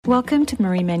Welcome to the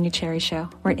Marie Manuchehri Show,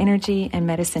 where energy and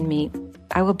medicine meet.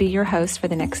 I will be your host for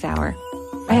the next hour.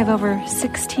 I have over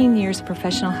 16 years of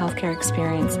professional healthcare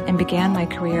experience and began my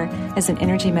career as an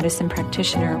energy medicine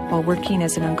practitioner while working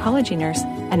as an oncology nurse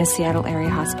at a Seattle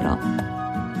area hospital.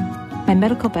 My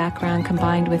medical background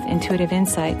combined with intuitive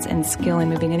insights and skill in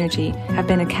moving energy have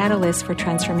been a catalyst for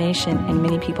transformation in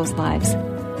many people's lives.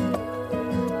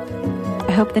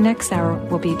 I hope the next hour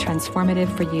will be transformative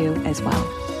for you as well.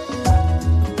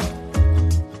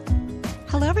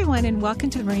 Hello, everyone, and welcome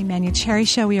to the Marie Manuchehri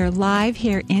Show. We are live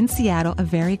here in Seattle, a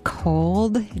very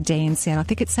cold day in Seattle. I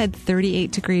think it said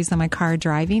 38 degrees on my car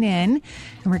driving in,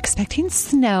 and we're expecting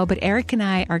snow, but Eric and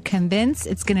I are convinced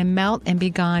it's going to melt and be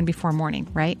gone before morning,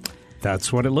 right?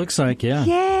 That's what it looks like, yeah.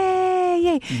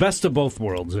 Yay! Best of both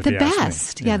worlds, if you ask me. The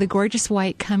best. Yeah, the gorgeous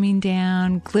white coming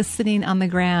down, glistening on the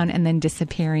ground, and then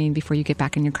disappearing before you get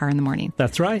back in your car in the morning.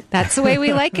 That's right. That's the way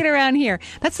we like it around here.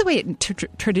 That's the way it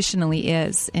traditionally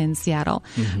is in Seattle.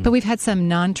 Mm-hmm. But we've had some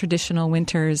non-traditional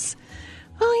winters.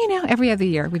 Well, every other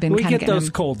year we've been kind of getting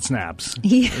those cold snaps.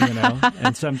 Yeah.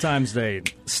 And sometimes they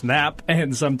snap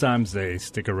and sometimes they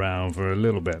stick around for a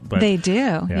little bit. But they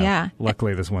do, yeah.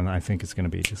 Luckily, this one, I think it's going to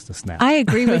be just a snap. I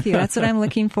agree with you. That's what I'm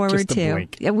looking forward just a to.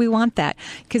 blink. Yeah, we want that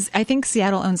because I think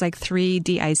Seattle owns like 3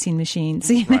 de-icing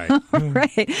machines. You know?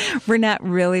 Right. We're not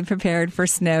really prepared for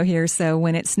snow here. So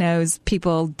when it snows,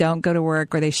 people don't go to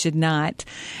work or they should not.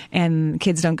 And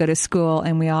kids don't go to school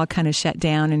and we all kind of shut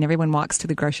down and everyone walks to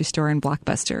the grocery store and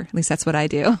Blockbuster. At least that's what I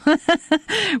do,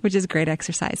 which is great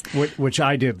exercise. Which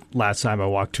I did last time I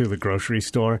walked to the grocery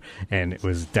store, and it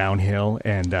was downhill,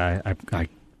 and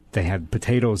they had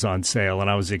potatoes on sale, and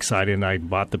I was excited, and I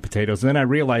bought the potatoes. And then I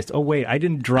realized, oh, wait, I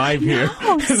didn't drive here.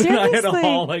 And then I had to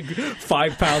haul like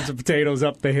 5 pounds of potatoes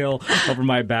up the hill over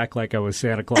my back like I was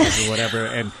Santa Claus or whatever.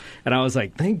 And I was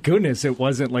like, thank goodness it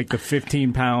wasn't like the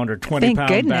 15-pound or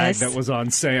 20-pound bag that was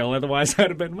on sale. Otherwise, I'd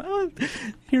have been, well,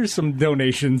 here's some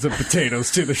donations of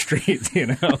potatoes to the street,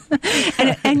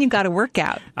 and you got a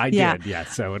workout. I did, yeah.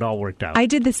 So it all worked out. I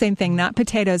did the same thing, not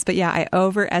potatoes, but I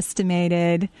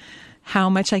overestimated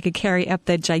how much I could carry up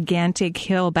the gigantic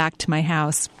hill back to my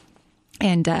house.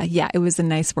 And it was a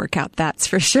nice workout, that's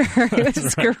for sure. It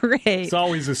was great. It's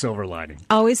always a silver lining.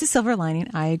 Always a silver lining.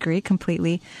 I agree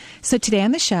completely. So today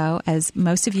on the show, as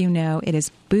most of you know, it is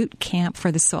Boot Camp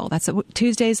for the Soul. That's what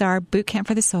Tuesdays are, Boot Camp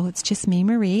for the Soul. It's just me,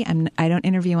 Marie. I don't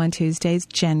interview on Tuesdays,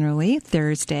 generally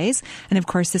Thursdays. And of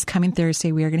course, this coming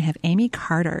Thursday, we are going to have Amy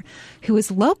Carter, who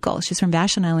is local. She's from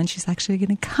Vashon Island. She's actually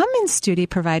going to come in studio,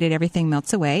 provided everything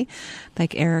melts away,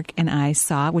 like Eric and I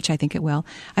saw, which I think it will.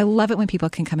 I love it when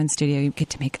people can come in studio. You get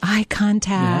to make eye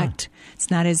contact. Yeah. It's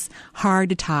not as hard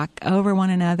to talk over one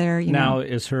another. Now,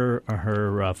 is her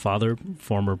father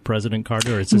former President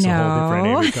Carter, or is this a whole different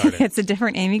Amy Carter? It's a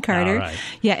different Amy Carter. Right.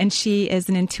 Yeah, and she is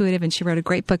an intuitive, and she wrote a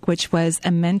great book, which was a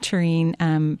mentoring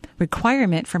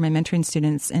requirement for my mentoring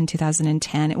students in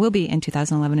 2010. It will be in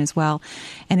 2011 as well.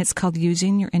 And it's called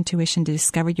Using Your Intuition to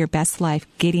Discover Your Best Life,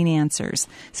 Getting Answers.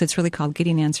 So it's really called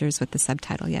Getting Answers with the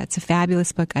subtitle. Yeah, it's a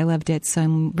fabulous book. I loved it. So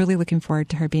I'm really looking forward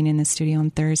to her being in the studio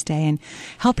on Thursday and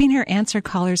helping her answer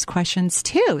callers' questions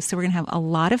too. So we're going to have a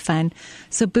lot of fun.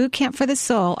 So Boot Camp for the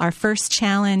Soul, our first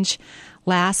challenge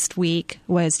last week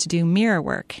was to do mirror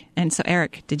work. And so,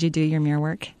 Eric, did you do your mirror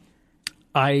work?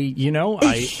 I saw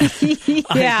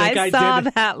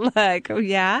that look. Oh,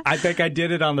 yeah. I think I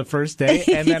did it on the first day,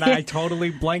 and then I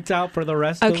totally blanked out for the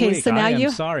rest of the week. So now I'm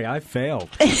sorry, I failed.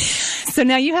 So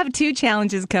now you have 2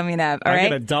 challenges coming up, all right? I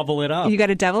got to double it up. You got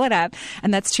to double it up.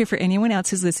 And that's true for anyone else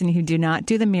who's listening who do not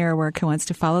do the mirror work, who wants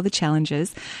to follow the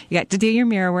challenges. You got to do your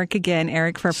mirror work again,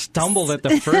 Eric. Stumbled at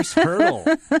the first hurdle.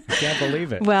 I can't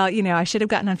believe it. Well, I should have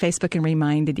gotten on Facebook and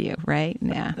reminded you, right?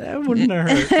 Yeah. That wouldn't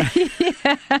have hurt.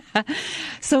 Yeah.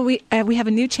 So we have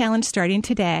a new challenge starting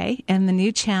today, and the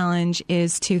new challenge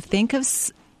is to think of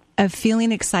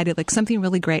feeling excited, like something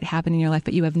really great happened in your life,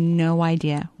 but you have no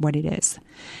idea what it is.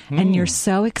 And you're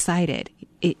so excited.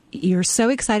 You're so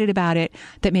excited about it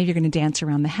that maybe you're going to dance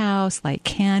around the house, light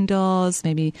candles,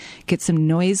 maybe get some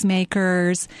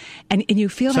noisemakers, and you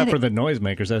feel Except for the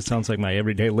noisemakers, that sounds like my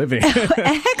everyday living.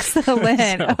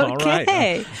 Excellent. Okay. All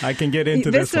right. I can get into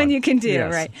this one. This one you can do,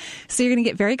 yes. Right. So you're going to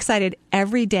get very excited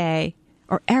every day,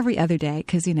 or every other day,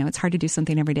 because, it's hard to do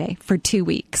something every day, for 2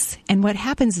 weeks. And what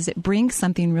happens is it brings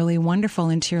something really wonderful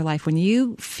into your life. When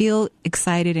you feel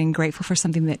excited and grateful for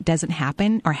something that doesn't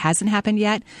happen or hasn't happened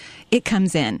yet, it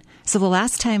comes in. So the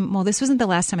last time, this wasn't the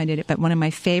last time I did it, but one of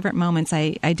my favorite moments,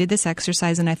 I did this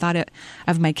exercise and I thought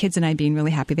of my kids and I being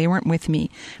really happy. They weren't with me,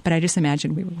 but I just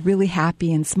imagined we were really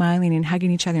happy and smiling and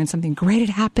hugging each other and something great had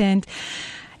happened.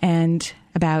 And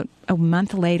about a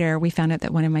month later, we found out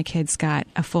that one of my kids got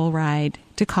a full ride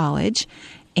to college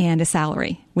and a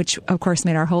salary, which of course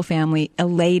made our whole family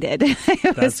elated.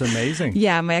 That's amazing.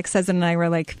 Yeah, my ex-husband and I were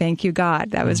like, thank you,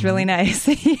 God. That was really nice.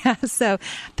 Yeah, so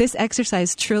this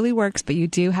exercise truly works, but you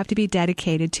do have to be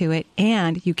dedicated to it,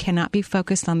 and you cannot be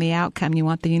focused on the outcome. You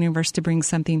want the universe to bring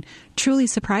something truly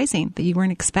surprising that you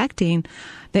weren't expecting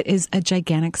that is a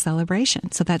gigantic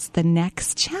celebration. So that's the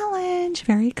next challenge.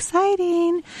 Very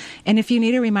exciting. And if you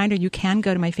need a reminder, you can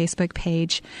go to my Facebook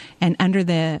page, and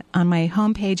on my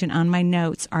homepage and on my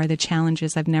notes are the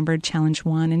challenges. I've numbered challenge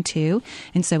 1 and 2.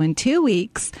 And so in 2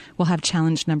 weeks, we'll have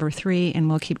challenge number 3, and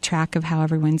we'll keep track of how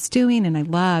everyone's doing. And I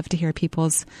love to hear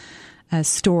people's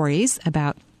stories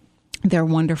about their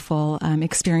wonderful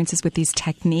experiences with these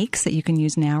techniques that you can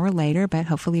use now or later, but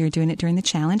hopefully you're doing it during the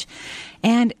challenge.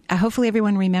 And hopefully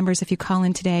everyone remembers, if you call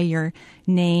in today, your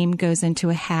name goes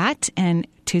into a hat, and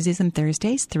Tuesdays and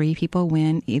Thursdays, 3 people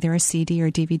win either a CD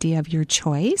or DVD of your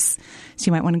choice. So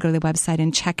you might want to go to the website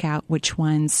and check out which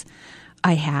ones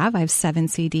I have 7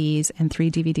 CDs and 3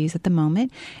 DVDs at the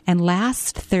moment. And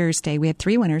last Thursday, we had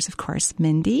 3 winners, of course,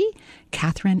 Mindy,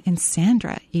 Catherine, and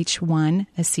Sandra. Each won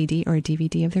a CD or a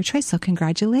DVD of their choice. So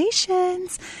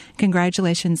congratulations.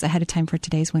 Congratulations ahead of time for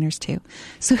today's winners, too.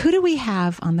 So who do we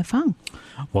have on the phone?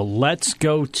 Well, let's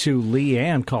go to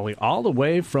Leanne calling all the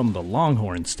way from the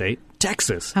Longhorn State,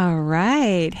 Texas. All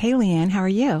right. Hey, Leanne, how are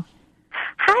you?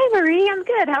 Hi, Marie. I'm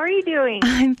good. How are you doing?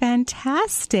 I'm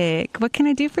fantastic. What can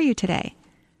I do for you today?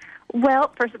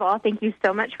 Well, first of all, thank you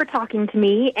so much for talking to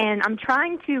me. And I'm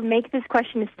trying to make this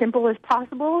question as simple as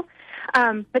possible,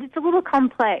 but it's a little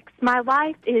complex. My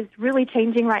life is really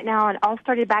changing right now, and it all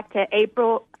started back in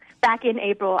April.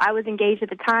 I was engaged at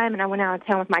the time, and I went out of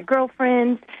town with my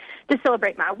girlfriends to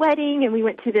celebrate my wedding, and we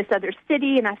went to this other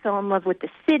city, and I fell in love with the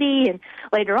city. And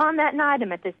later on that night, I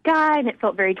met this guy, and it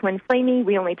felt very twin flamey.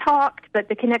 We only talked, but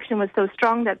the connection was so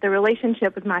strong that the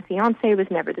relationship with my fiancé was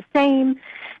never the same.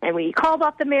 And we called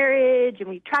off the marriage, and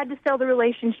we tried to sell the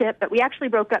relationship, but we actually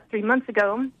broke up 3 months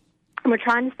ago, and we're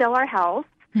trying to sell our house.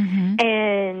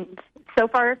 And so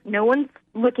far, no one's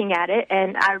looking at it,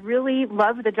 and I really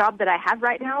love the job that I have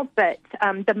right now, but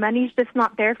the money's just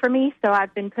not there for me, so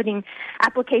I've been putting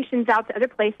applications out to other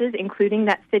places, including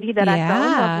that city that I fell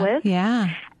in love with.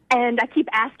 Yeah. And I keep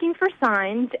asking for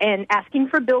signs and asking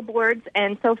for billboards,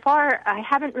 and so far I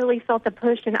haven't really felt a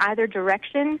push in either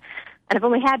direction. And I've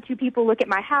only had 2 people look at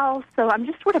my house, so I'm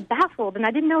just sort of baffled, and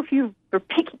I didn't know if you were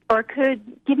picking or could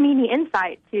give me any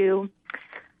insight to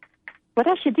what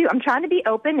I should do. I'm trying to be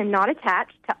open and not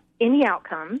attached to any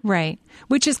outcome. Right.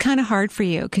 Which is kind of hard for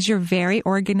you because you're very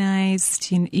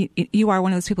organized. You are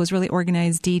one of those people who's really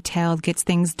organized, detailed, gets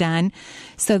things done.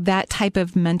 So that type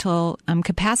of mental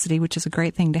capacity, which is a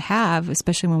great thing to have,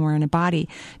 especially when we're in a body,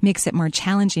 makes it more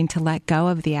challenging to let go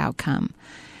of the outcome.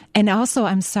 And also,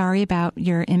 I'm sorry about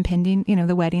your impending,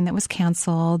 the wedding that was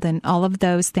canceled and all of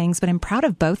those things, but I'm proud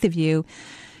of both of you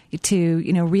to,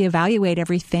 reevaluate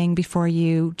everything before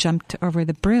you jumped over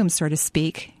the broom, so to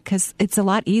speak, because it's a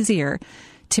lot easier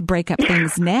to break up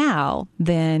things now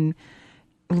than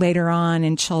later on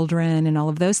in children and all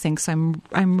of those things. So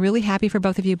I'm really happy for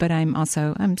both of you, but I'm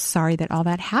sorry that all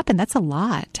that happened. That's a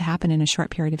lot to happen in a short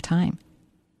period of time.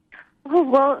 Oh,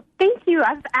 well, thank you.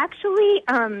 I've actually,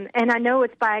 and I know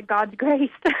it's by God's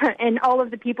grace and all of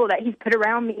the people that He's put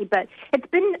around me, but it's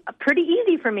been pretty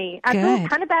easy for me. I feel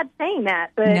kind of bad saying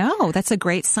that. But no, that's a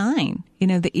great sign.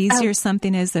 The easier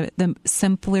something is, the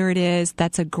simpler it is.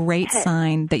 That's a great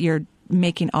sign that you're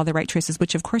making all the right choices,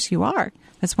 which of course you are.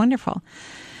 That's wonderful.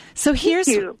 So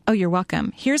you're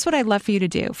welcome. Here's what I'd love for you to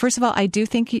do. First of all, I do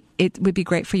think it would be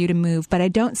great for you to move, but I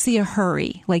don't see a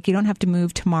hurry. Like, you don't have to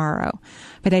move tomorrow.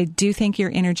 But I do think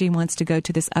your energy wants to go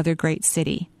to this other great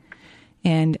city.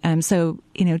 And so,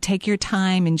 take your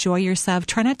time, enjoy yourself.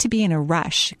 Try not to be in a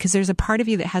rush, because there's a part of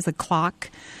you that has a clock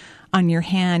on your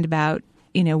hand about,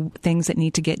 things that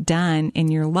need to get done in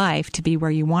your life to be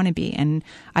where you want to be. And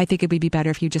I think it would be better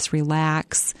if you just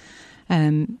relax,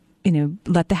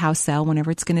 let the house sell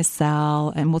whenever it's going to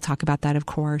sell. And we'll talk about that, of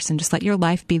course, and just let your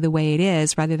life be the way it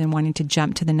is rather than wanting to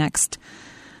jump to the next,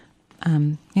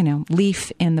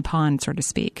 leaf in the pond, so to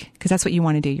speak, because that's what you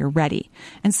want to do. You're ready.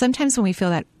 And sometimes when we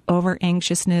feel that over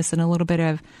anxiousness and a little bit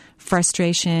of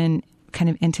frustration, kind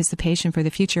of anticipation for the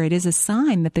future, it is a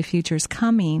sign that the future is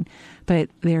coming, but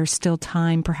there's still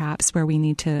time perhaps where we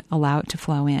need to allow it to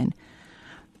flow in.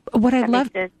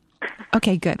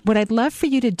 Okay, good. What I'd love for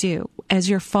you to do as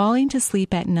you're falling to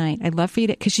sleep at night, I'd love for you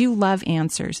to, because you love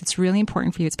answers. It's really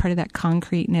important for you. It's part of that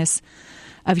concreteness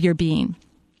of your being.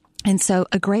 And so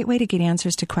a great way to get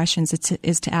answers to questions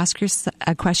is to ask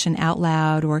a question out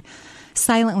loud or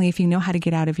silently if you know how to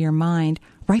get out of your mind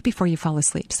right before you fall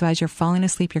asleep. So as you're falling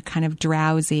asleep, you're kind of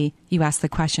drowsy. You ask the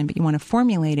question, but you want to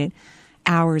formulate it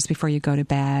hours before you go to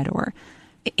bed or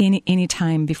any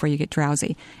time before you get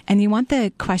drowsy. And you want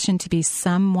the question to be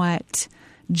somewhat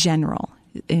general.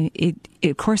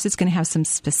 Of course, it's going to have some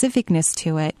specificness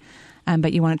to it,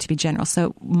 but you want it to be general.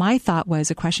 So my thought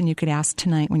was a question you could ask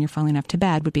tonight when you're falling off to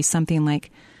bed would be something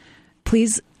like,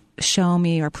 please show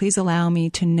me or please allow me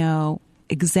to know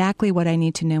exactly what I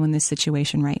need to know in this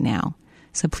situation right now.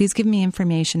 So please give me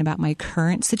information about my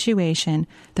current situation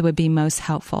that would be most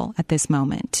helpful at this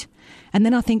moment. And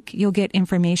then I'll think you'll get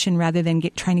information rather than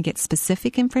trying to get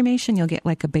specific information. You'll get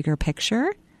like a bigger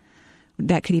picture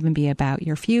that could even be about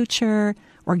your future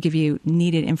or give you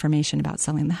needed information about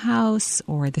selling the house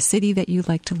or the city that you'd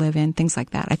like to live in, things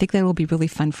like that. I think that will be really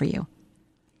fun for you.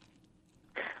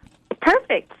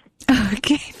 Perfect.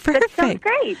 Okay, perfect. That sounds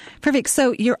great. Perfect.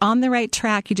 So you're on the right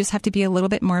track. You just have to be a little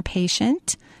bit more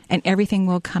patient and everything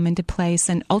will come into place.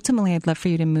 And ultimately, I'd love for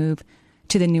you to move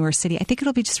to the newer city. I think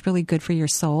it'll be just really good for your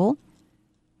soul.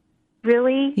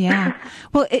 Really? Yeah.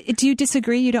 Well, do you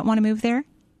disagree? You don't want to move there?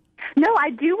 No, I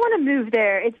do want to move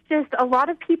there. It's just a lot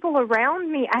of people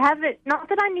around me. I haven't, not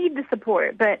that I need the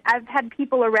support, but I've had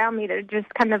people around me that are just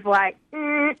kind of like,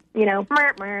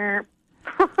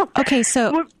 Okay,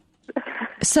 so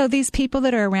these people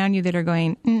that are around you that are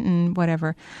going,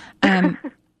 whatever,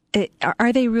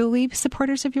 are they really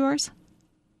supporters of yours?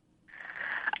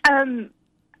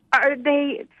 Are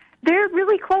they? They're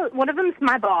really close. One of them's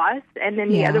my boss, and then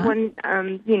the other one,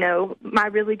 my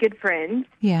really good friends.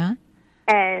 Yeah.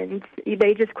 And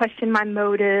they just question my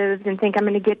motives and think I'm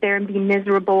going to get there and be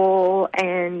miserable,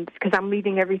 and because I'm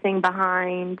leaving everything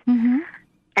behind. Mm-hmm.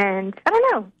 And I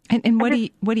don't know. And what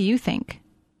do you think?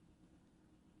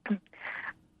 I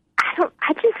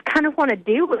just kind of want to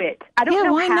do it. I don't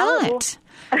know why how. Not?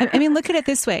 I mean, look at it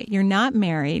this way: you're not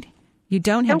married, you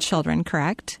don't have children,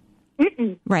 correct?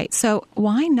 Mm-mm. Right. So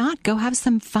why not go have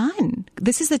some fun?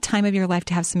 This is the time of your life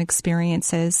to have some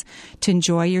experiences, to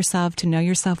enjoy yourself, to know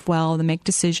yourself well, to make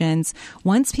decisions.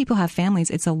 Once people have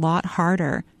families, it's a lot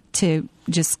harder to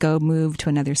just go move to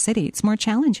another city. It's more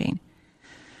challenging.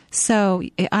 So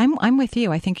I'm with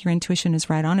you. I think your intuition is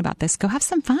right on about this. Go have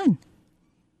some fun.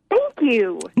 Thank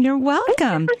you. You're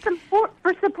welcome. Thank you for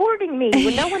supporting me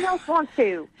when no one else wants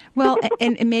to. Well,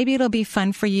 and maybe it'll be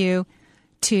fun for you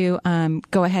to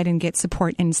go ahead and get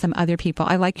support in some other people.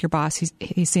 I like your boss.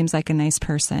 He seems like a nice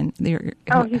person.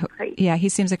 He's great. Yeah, he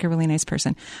seems like a really nice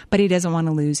person, but he doesn't want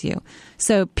to lose you.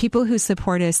 So people who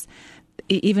support us,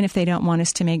 even if they don't want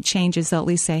us to make changes, they'll at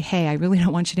least say, hey, I really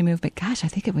don't want you to move, but gosh, I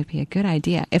think it would be a good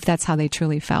idea if that's how they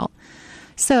truly felt.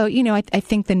 So, I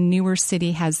think the newer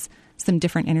city has some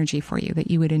different energy for you that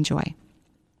you would enjoy.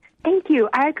 Thank you.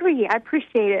 I agree. I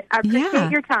appreciate it. I appreciate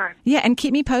your time. Yeah, and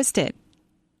keep me posted.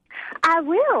 I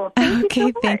will. Thank you so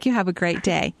much. Thank you. Have a great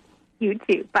day. You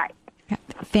too. Bye.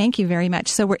 Thank you very much.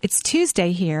 So it's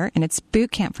Tuesday here, and it's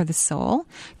Boot Camp for the Soul,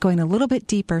 going a little bit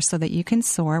deeper so that you can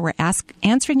soar. We're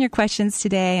answering your questions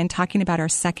today and talking about our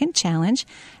second challenge,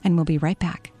 and we'll be right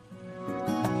back.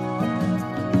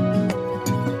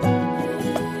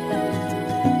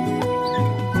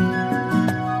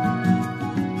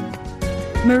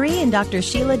 Marie and Dr.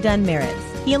 Sheila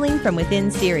Dunn-Merritt's Healing from Within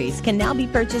series can now be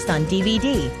purchased on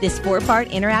DVD. This 4-part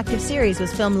interactive series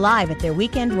was filmed live at their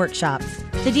weekend workshops.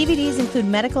 The DVDs include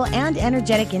medical and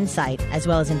energetic insight, as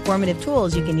well as informative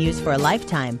tools you can use for a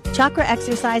lifetime. Chakra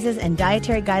exercises and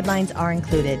dietary guidelines are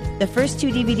included. The first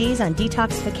 2 DVDs on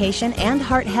detoxification and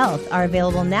heart health are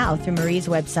available now through Marie's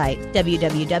website,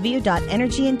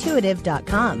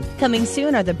 www.energyintuitive.com. Coming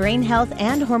soon are the Brain Health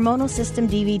and Hormonal System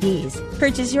DVDs.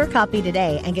 Purchase your copy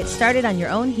today and get started on your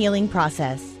own healing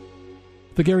process.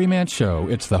 The Gary Mance Show,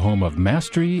 it's the home of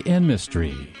mastery and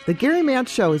mystery. The Gary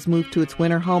Mance Show has moved to its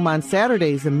winter home on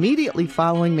Saturdays immediately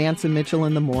following Mance and Mitchell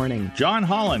in the morning. John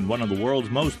Holland, one of the world's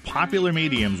most popular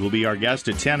mediums, will be our guest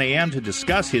at 10 a.m. to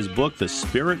discuss his book, The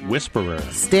Spirit Whisperer.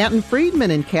 Stanton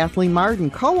Friedman and Kathleen Martin,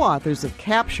 co-authors of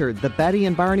Captured, the Betty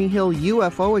and Barney Hill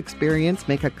UFO Experience,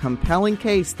 make a compelling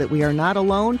case that we are not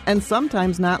alone and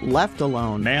sometimes not left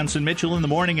alone. Mance and Mitchell in the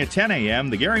morning at 10 a.m.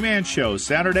 The Gary Mance Show,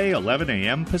 Saturday, 11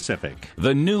 a.m. Pacific.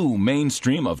 The new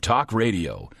mainstream of talk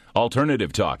radio.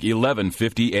 Alternative Talk,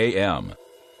 1150 a.m.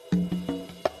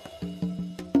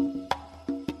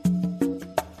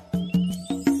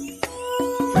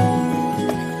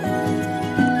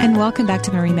 And welcome back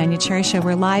to Marie Manucherry Show.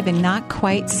 We're live in not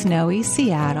quite snowy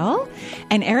Seattle.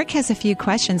 And Eric has a few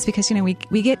questions because,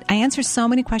 I answer so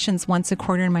many questions once a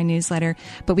quarter in my newsletter,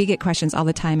 but we get questions all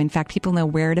the time. In fact, people know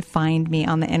where to find me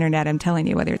on the internet. I'm telling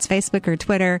you, whether it's Facebook or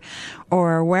Twitter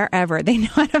or wherever, they know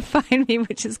how to find me,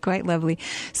 which is quite lovely.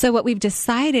 So what we've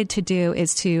decided to do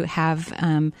is to have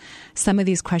some of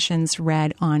these questions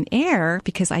read on air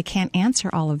because I can't answer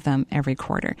all of them every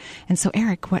quarter. And so,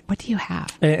 Eric, what do you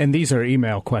have? And these are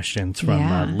email questions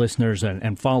from listeners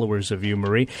and followers of you,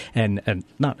 Marie, and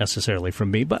not necessarily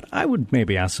from me, but I would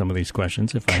maybe ask some of these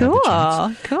questions if I had the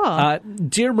chance. Cool.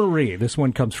 Dear Marie, this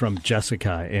one comes from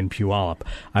Jessica in Puyallup.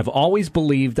 I've always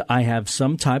believed I have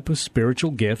some type of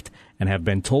spiritual gift and have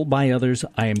been told by others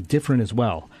I am different as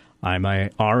well. I'm a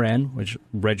RN, which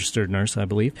registered nurse, I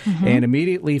believe, and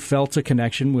immediately felt a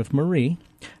connection with Marie,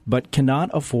 but cannot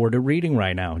afford a reading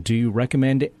right now. Do you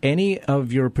recommend any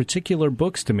of your particular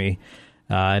books to me?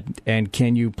 And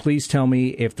can you please tell me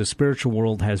if the spiritual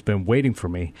world has been waiting for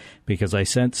me? Because I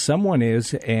sense someone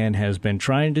is and has been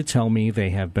trying to tell me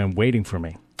they have been waiting for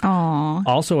me. Aww.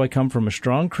 Also, I come from a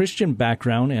strong Christian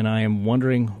background, and I am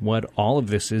wondering what all of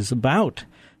this is about.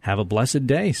 Have a blessed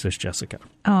day, says Jessica.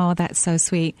 Oh, that's so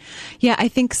sweet. Yeah, I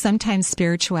think sometimes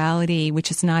spirituality, which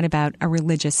is not about a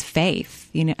religious faith,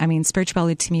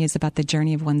 spirituality to me is about the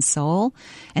journey of one's soul.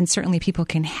 And certainly people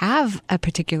can have a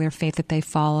particular faith that they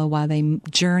follow while they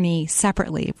journey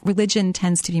separately. Religion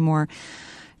tends to be more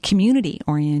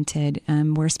community-oriented,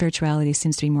 where spirituality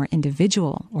seems to be more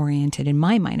individual-oriented, in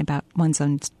my mind, about one's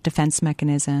own defense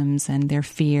mechanisms and their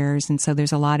fears. And so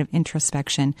there's a lot of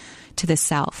introspection to the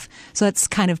self. So that's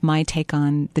kind of my take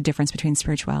on the difference between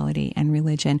spirituality and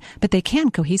religion. But they can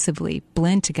cohesively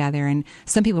blend together, and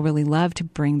some people really love to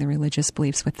bring the religious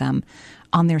beliefs with them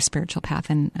on their spiritual path,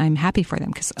 and I'm happy for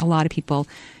them because a lot of people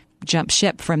jump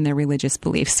ship from their religious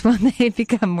beliefs when they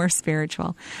become more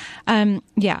spiritual. My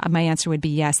answer would be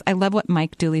yes. I love what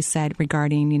Mike Dooley said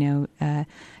regarding,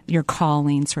 your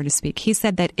calling, so to speak. He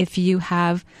said that if you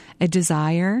have a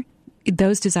desire,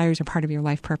 those desires are part of your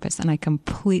life purpose. And I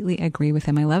completely agree with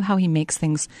him. I love how he makes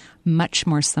things much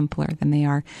more simpler than they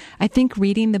are. I think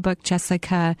reading the book,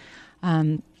 Jessica,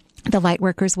 The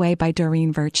Lightworker's Way by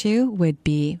Doreen Virtue would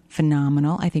be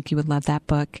phenomenal. I think you would love that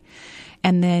book.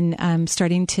 And then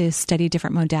starting to study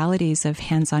different modalities of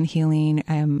hands-on healing.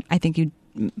 I think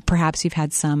perhaps you've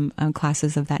had some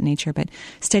classes of that nature, but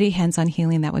study hands-on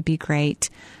healing, that would be great.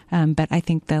 But I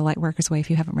think The Lightworker's Way, if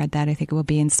you haven't read that, I think it will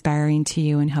be inspiring to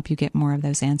you and help you get more of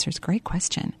those answers. Great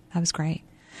question. That was great.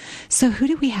 So who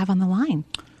do we have on the line?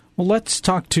 Well, let's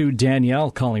talk to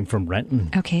Danielle calling from Renton.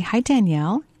 Okay. Hi,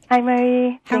 Danielle. Hi,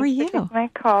 Mary. How are you? For my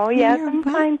call. Yes, I'm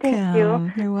fine, thank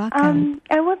you. You're welcome.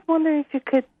 I was wondering if you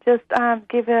could just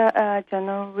give a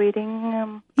general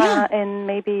reading, and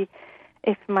maybe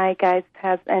if my guides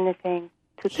has anything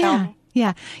to tell me.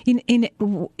 Yeah.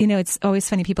 It's always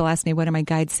funny. People ask me, what are my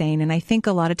guides saying? And I think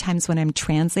a lot of times when I'm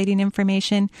translating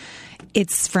information,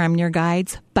 it's from your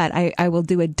guides, but I will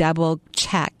do a double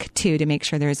check too to make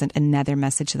sure there isn't another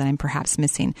message that I'm perhaps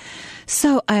missing.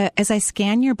 So as I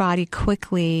scan your body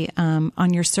quickly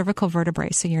on your cervical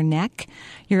vertebrae, so your neck,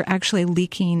 you're actually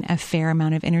leaking a fair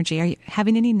amount of energy. Are you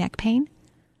having any neck pain?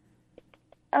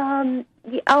 I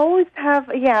always have,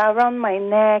 around my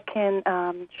neck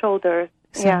and shoulders.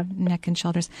 So neck and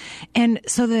shoulders. And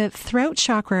so the throat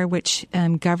chakra, which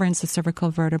governs the cervical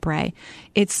vertebrae,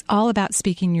 it's all about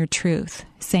speaking your truth,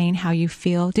 saying how you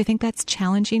feel. Do you think that's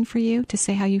challenging for you to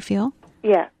say how you feel?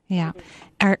 Yeah. Yeah.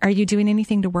 Are you doing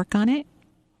anything to work on it?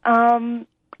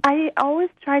 I always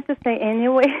try to say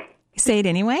anyway. Say it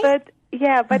anyway? But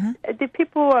the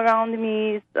people around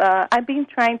me, I've been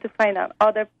trying to find out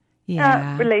other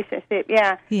relationship.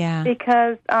 Yeah.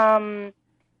 Because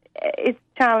it's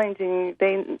challenging.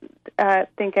 They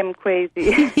think I'm crazy,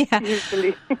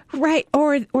 usually. Right.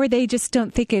 Or they just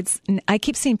don't think it's... I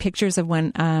keep seeing pictures of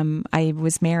when I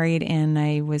was married and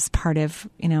I was part of,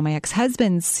 my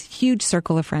ex-husband's huge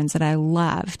circle of friends that I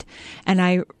loved. And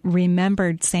I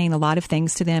remembered saying a lot of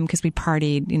things to them because we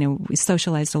partied, we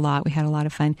socialized a lot. We had a lot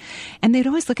of fun. And they'd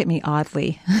always look at me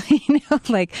oddly,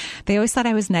 like they always thought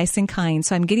I was nice and kind.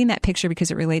 So I'm getting that picture because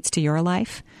it relates to your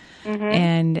life.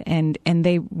 Mm-hmm. And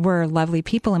they were lovely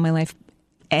people in my life,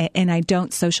 and I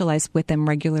don't socialize with them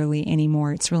regularly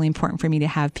anymore. It's really important for me to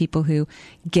have people who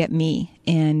get me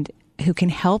and who can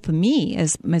help me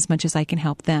as much as I can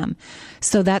help them.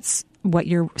 So that's what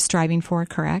you're striving for,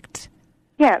 correct?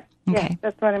 Yes. Okay. Yes,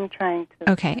 that's what I'm trying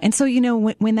to. Okay. And so,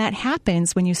 when that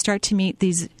happens, when you start to meet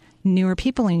these newer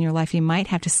people in your life, you might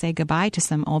have to say goodbye to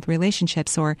some old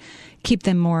relationships or keep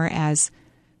them more as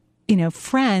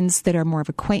friends that are more of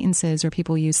acquaintances or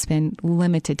people you spend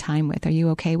limited time with. Are you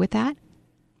okay with that?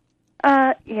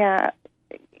 Yeah.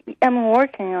 I'm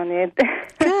working on it.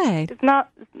 Good. It's not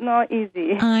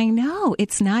easy. I know.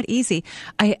 It's not easy.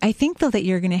 I think, though, that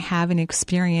you're going to have an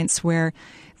experience where,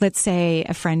 let's say,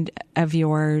 a friend of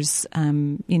yours,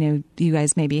 you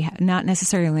guys maybe not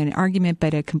necessarily in an argument,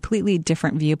 but a completely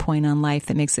different viewpoint on life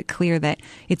that makes it clear that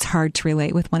it's hard to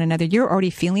relate with one another. You're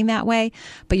already feeling that way,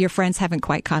 but your friends haven't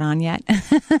quite caught on yet.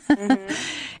 Mm-hmm.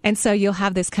 And so you'll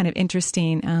have this kind of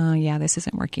interesting, this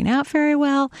isn't working out very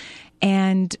well.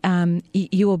 And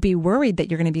you will be worried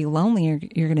that you're going to be lonely or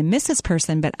you're going to miss this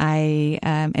person. But I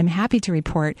am happy to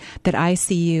report that I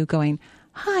see you going,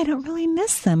 I don't really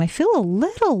miss them. I feel a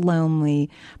little lonely,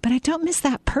 but I don't miss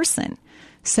that person.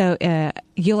 So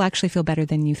you'll actually feel better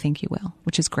than you think you will,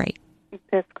 which is great.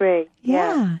 That's great.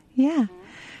 Yeah. Mm-hmm.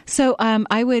 So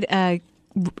I would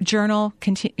journal,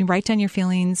 write down your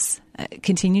feelings,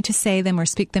 continue to say them or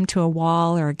speak them to a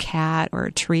wall or a cat or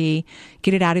a tree.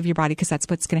 Get it out of your body because that's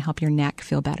what's going to help your neck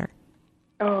feel better.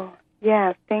 Oh,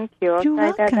 yeah. Thank you. You're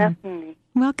welcome. Definitely.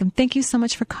 Welcome. Thank you so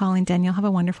much for calling, Danielle. Have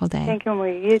a wonderful day. Thank you,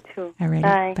 Marie. You too. All right.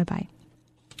 Bye. Bye-bye.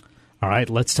 All right,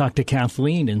 let's talk to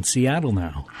Kathleen in Seattle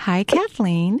now. Hi,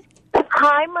 Kathleen.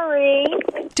 Hi, Marie.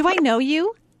 Do I know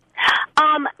you?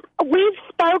 We've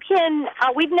spoken.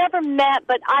 We've never met,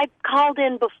 but I've called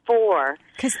in before.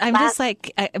 Because I'm just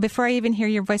like, before I even hear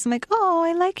your voice, I'm like, oh,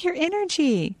 I like your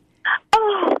energy.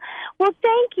 Oh, well,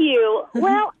 thank you. Mm-hmm.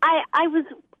 Well, I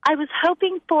was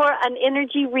hoping for an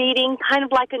energy reading, kind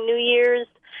of like a New Year's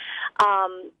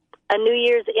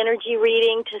energy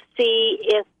reading to see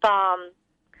if,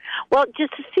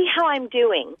 just to see how I'm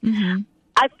doing. Mm-hmm.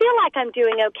 I feel like I'm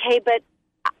doing okay, but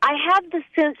I have the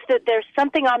sense that there's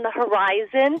something on the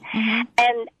horizon, mm-hmm.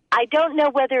 and I don't know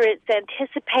whether it's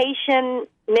anticipation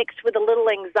mixed with a little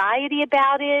anxiety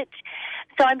about it.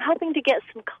 So I'm hoping to get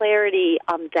some clarity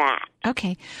on that.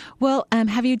 Okay. Well,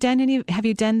 have you done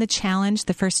the challenge,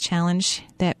 the first challenge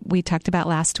that we talked about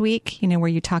last week, where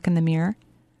you talk in the mirror?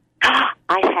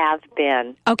 I have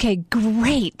been. Okay,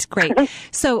 great.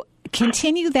 So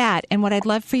continue that. And what I'd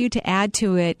love for you to add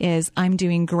to it is I'm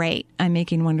doing great. I'm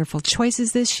making wonderful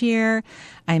choices this year.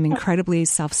 I'm incredibly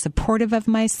self-supportive of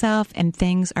myself, and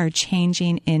things are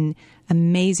changing in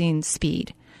amazing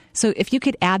speed. So if you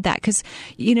could add that, because,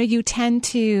 you tend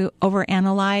to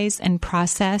overanalyze and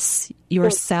process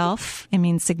yourself,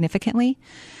 significantly.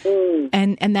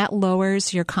 And that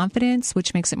lowers your confidence,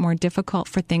 which makes it more difficult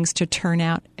for things to turn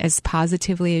out as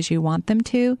positively as you want them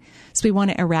to. So we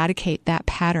want to eradicate that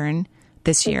pattern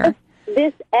this year.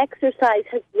 This exercise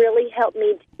has really helped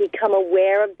me to become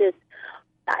aware of this.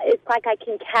 It's like I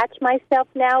can catch myself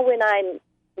now when I'm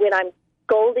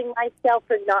scolding myself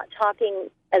for not talking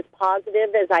as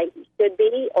positive as I should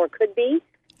be or could be.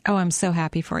 Oh, I'm so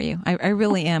happy for you. I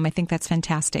really am. I think that's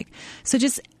fantastic. So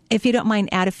just, if you don't mind,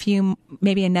 add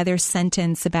maybe another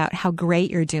sentence about how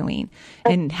great you're doing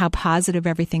and how positive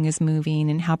everything is moving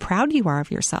and how proud you are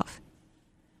of yourself.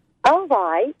 All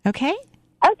right. Okay?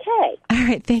 Okay. All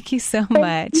right. Thank you so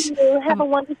much. Thank you. Have a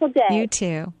wonderful day. You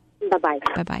too. Bye-bye.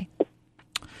 Bye-bye.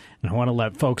 And I want to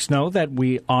let folks know that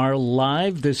we are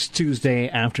live this Tuesday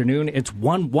afternoon. It's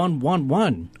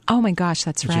 1111. Oh, my gosh,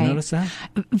 that's right. Did you notice that?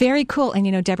 Very cool.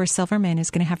 And, Deborah Silverman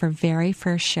is going to have her very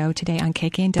first show today on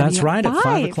KKNW. That's right, at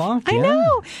 5 o'clock. I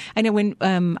know. I know when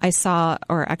I saw,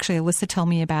 or actually Alyssa told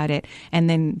me about it, and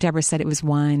then Deborah said it was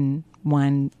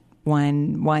 111.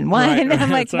 Right. And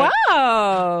I'm like,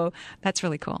 wow, that's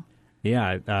really cool.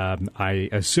 Yeah, I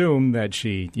assume that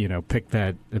she, picked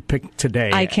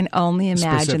today. I can only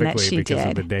imagine that she because did.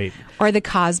 Of the date. Or the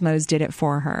Cosmos did it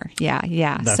for her.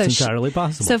 Yeah. That's entirely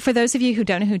possible. So for those of you who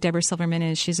don't know who Deborah Silverman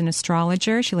is, she's an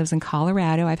astrologer. She lives in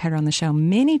Colorado. I've had her on the show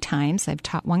many times. I've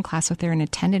taught one class with her and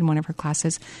attended one of her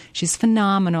classes. She's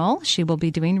phenomenal. She will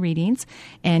be doing readings,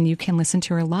 and you can listen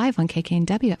to her live on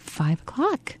KKNW at 5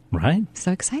 o'clock. Right.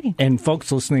 So exciting. And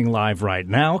folks listening live right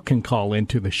now can call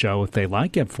into the show if they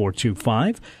like at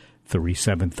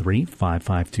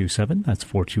 425-373-5527. That's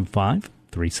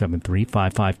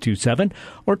 425-373-5527.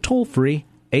 Or toll free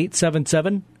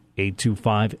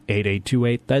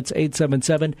 877-825-8828. That's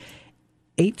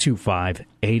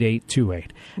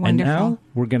 877-825-8828. Wonderful. And now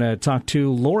we're going to talk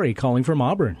to Lori calling from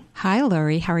Auburn. Hi,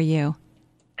 Lori. How are you?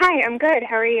 Hi, I'm good.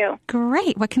 How are you?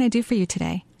 Great. What can I do for you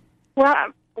today? Well,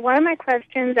 one of my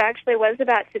questions actually was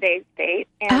about today's date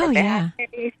and if it has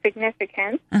any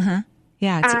significance.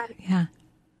 Yeah. Yeah.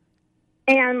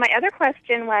 And my other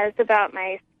question was about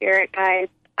my spirit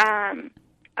guides.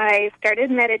 I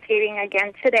started meditating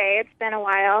again today. It's been a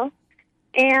while.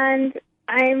 And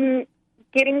I'm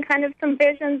getting kind of some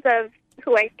visions of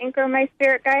who I think are my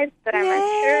spirit guides, but I'm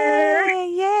unsure.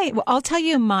 Yay. Well, I'll tell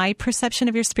you my perception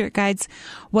of your spirit guides.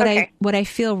 What I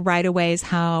feel right away is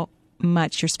how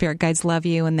much your spirit guides love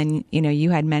you. And then, you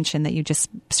had mentioned that you just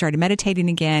started meditating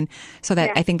again. So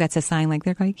that I think that's a sign like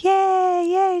they're going,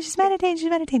 yay, she's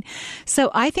meditating.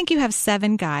 So I think you have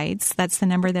 7 guides. That's the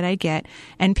number that I get.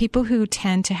 And people who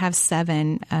tend to have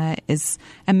 7 is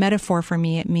a metaphor for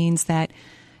me. It means that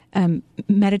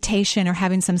meditation or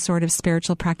having some sort of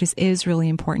spiritual practice is really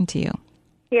important to you.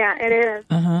 Yeah, it is.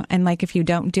 And like if you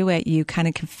don't do it, you kind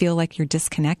of can feel like you're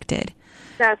disconnected.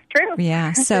 That's true.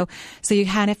 Yeah. So you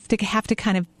kind of have to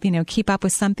kind of, keep up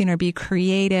with something or be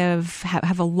creative,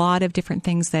 have a lot of different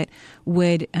things that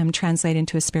would translate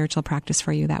into a spiritual practice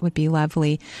for you. That would be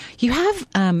lovely. You have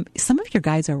some of your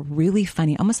guides are really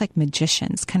funny, almost like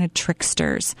magicians, kind of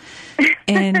tricksters.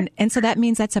 And so that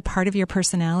means that's a part of your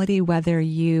personality, whether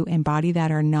you embody that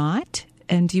or not.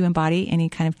 And do you embody any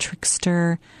kind of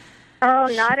trickster? Oh,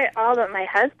 not at all, but my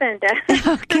husband does.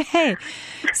 Okay.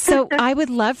 So I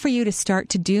would love for you to start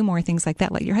to do more things like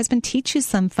that. Let your husband teach you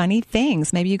some funny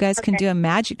things. Maybe you guys can do a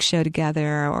magic show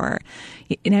together or,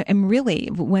 and really,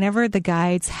 whenever the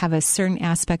guides have a certain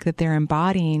aspect that they're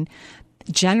embodying,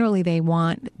 generally they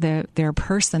want their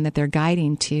person that they're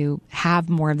guiding to have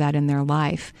more of that in their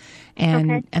life.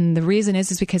 And the reason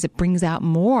is because it brings out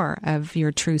more of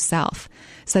your true self.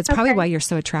 So that's probably why you're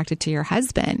so attracted to your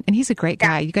husband. And he's a great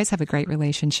guy. You guys have a great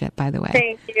relationship, by the way.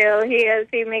 Thank you. He is.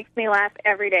 He makes me laugh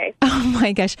every day. Oh,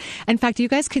 my gosh. In fact, you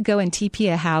guys could go and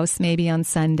TP a house maybe on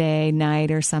Sunday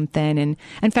night or something. And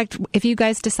in fact, if you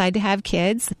guys decide to have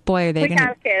kids, boy, are they going to... We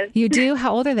have kids. You do?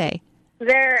 How old are they?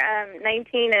 They're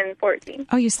 19 and 14.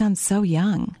 Oh, you sound so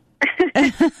young.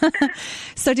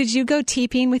 So did you go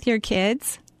TPing with your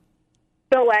kids?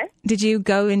 So what? Did you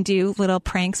go and do little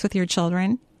pranks with your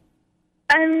children?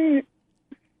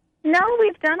 No,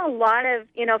 we've done a lot of,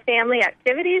 family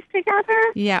activities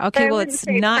together. Yeah, okay, well,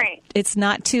 it's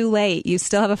not too late. You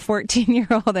still have a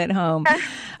 14-year-old at home.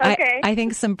 Okay. I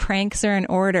think some pranks are in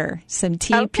order. Some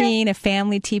TPing, a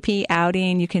family TP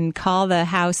outing. You can call the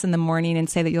house in the morning and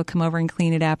say that you'll come over and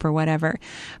clean it up or whatever.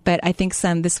 But I think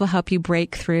this will help you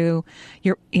break through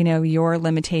your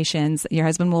limitations. Your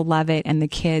husband will love it, and the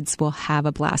kids will have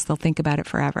a blast. They'll think about it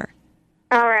forever.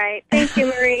 All right. Thank you,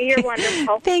 Marie. You're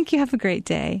wonderful. Thank you. Have a great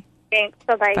day. Thanks.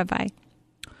 Bye-bye. Bye-bye.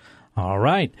 All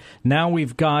right. Now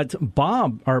we've got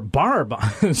Barb.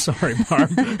 Sorry,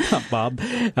 Barb. Not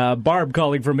Bob. Barb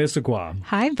calling from Issaquah.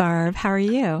 Hi, Barb. How are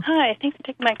you? Hi. Thanks for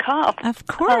taking my call. Of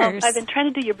course. I've been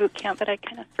trying to do your boot camp, but I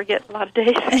kind of forget a lot of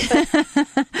days.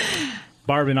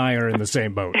 Barb and I are in the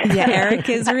same boat. Yeah, Eric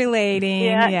is relating.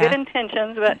 Yeah, good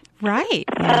intentions, but... Right.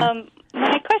 Yeah.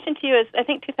 My question to you is, I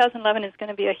think 2011 is going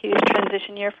to be a huge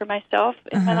transition year for myself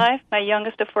in my life. My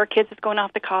youngest of 4 kids is going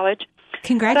off to college.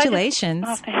 Congratulations.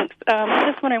 Thanks.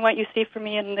 I'm just wondering what you see for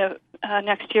me in the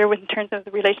next year in terms of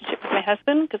the relationship with my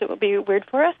husband, because it will be weird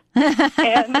for us,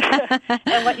 and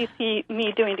what you see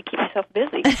me doing to keep myself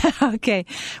busy. Okay.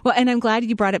 Well, and I'm glad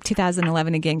you brought up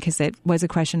 2011 again, because it was a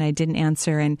question I didn't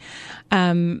answer. And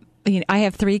I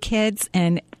have 3 kids,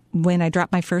 and when I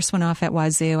dropped my first one off at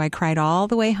Wazoo, I cried all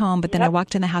the way home, but then I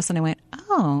walked in the house and I went,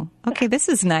 oh, okay, this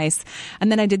is nice. And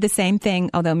then I did the same thing,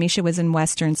 although Misha was in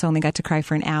Western, so I only got to cry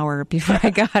for an hour before I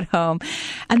got home.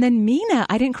 And then Mina,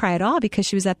 I didn't cry at all because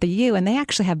she was at the U, and they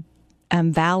actually have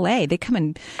valet. They come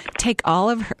and take all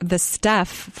of the stuff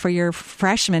for your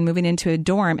freshmen moving into a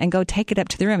dorm and go take it up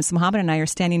to the room. So Muhammad and I are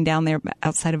standing down there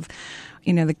outside of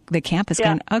the campus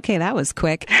going, okay, that was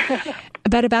quick.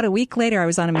 But about a week later, I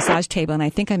was on a massage table, and I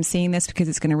think I'm seeing this because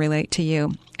it's going to relate to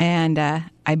you. And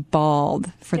I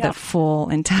bawled for the full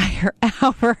entire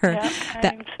hour. Yeah,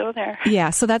 I'm so there.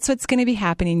 Yeah, so that's what's going to be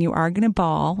happening. You are going to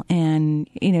bawl, and,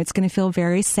 it's going to feel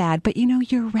very sad. But,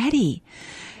 you're ready.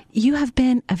 You have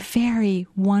been a very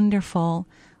wonderful,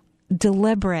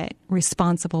 deliberate,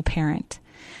 responsible parent.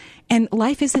 And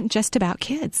life isn't just about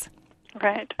kids.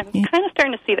 Right. I'm kind of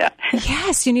starting to see that.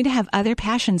 Yes, you need to have other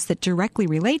passions that directly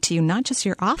relate to you, not just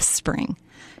your offspring.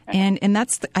 And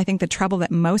that's, I think, the trouble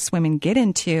that most women get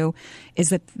into is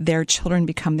that their children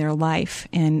become their life.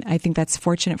 And I think that's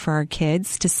fortunate for our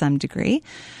kids to some degree.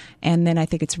 And then I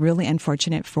think it's really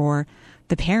unfortunate for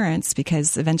the parents,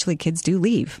 because eventually kids do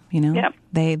leave,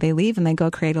 They leave and they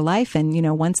go create a life. And,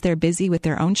 once they're busy with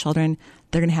their own children,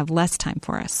 they're going to have less time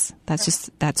for us. That's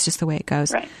just the way it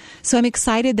goes. Right. So I'm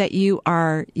excited that you've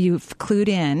clued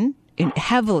in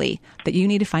heavily that you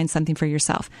need to find something for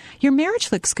yourself. Your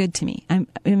marriage looks good to me.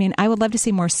 I would love to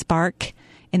see more spark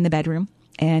in the bedroom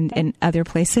and in other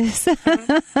places.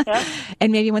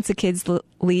 And maybe once the kids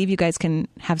leave, you guys can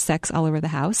have sex all over the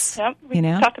house. Yep, we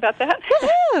talked about that.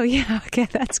 Woo-hoo! Yeah, okay,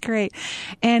 that's great.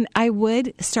 And I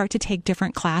would start to take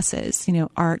different classes,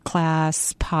 art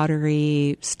class,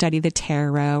 pottery, study the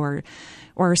tarot,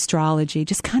 or astrology.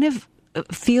 Just kind of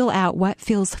feel out what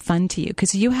feels fun to you,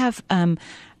 because you have,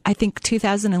 I think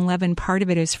 2011, part of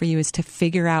it is for you is to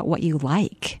figure out what you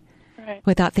like, right,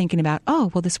 without thinking about,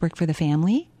 oh, will this work for the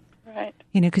family? Right.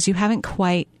 Because you haven't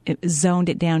quite zoned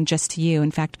it down just to you.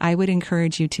 In fact, I would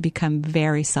encourage you to become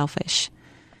very selfish.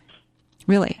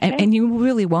 Really. Okay. And you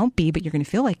really won't be, but you're going to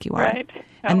feel like you are. Right.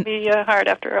 That'll be hard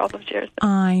after all those years.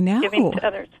 I know. Giving to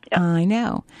others. Yeah. I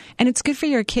know. And it's good for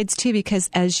your kids, too, because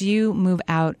as you move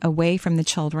out away from the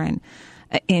children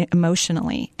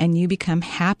emotionally and you become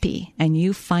happy and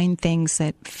you find things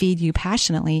that feed you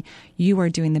passionately, you are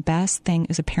doing the best thing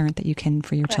as a parent that you can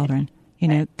for your children.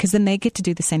 Because then they get to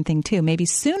do the same thing, too, maybe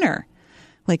sooner,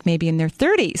 like maybe in their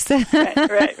 30s.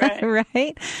 Right.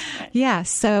 Right? Yeah.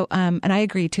 So, and I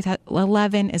agree,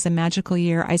 2011 is a magical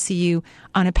year. I see you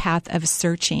on a path of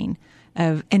searching,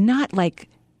 and not like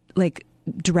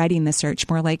dreading the search,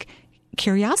 more like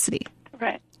curiosity.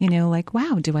 Right. Like,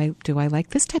 wow, do I like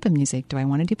this type of music? Do I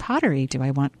want to do pottery? Do I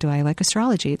like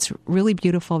astrology? It's really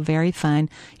beautiful, very fun.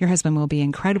 Your husband will be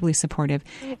incredibly supportive.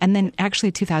 And then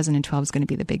actually 2012 is going to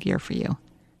be the big year for you.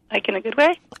 Like in a good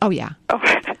way? Oh, yeah. Oh.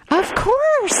 Of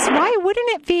course. Why wouldn't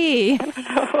it be? I don't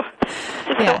know.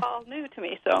 It's all new to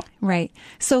me, so. Right.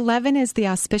 So 11 is the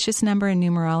auspicious number in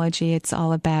numerology. It's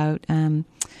all about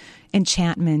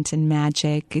enchantment and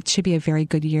magic. It should be a very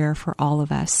good year for all of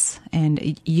us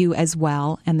and you as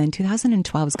well. And then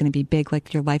 2012 is going to be big,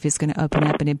 like your life is going to open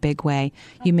up in a big way.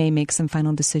 You may make some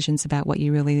final decisions about what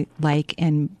you really like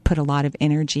and put a lot of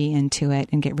energy into it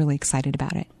and get really excited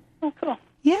about it. Oh, cool.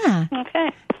 Yeah.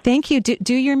 Okay. Thank you.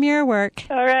 Do your mirror work.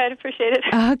 All right. Appreciate it.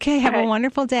 Okay. Have a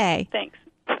wonderful day. Thanks.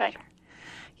 Bye.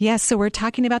 Yes, so we're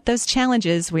talking about those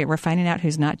challenges. We're finding out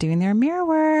who's not doing their mirror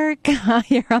work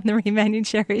here on the Marie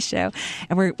Manuchehri Show.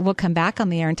 And we'll come back on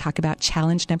the air and talk about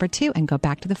challenge number 2 and go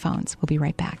back to the phones. We'll be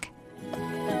right back.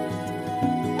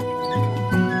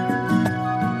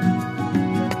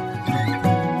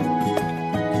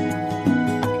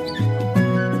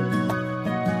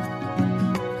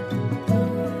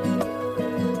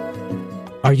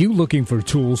 Are you looking for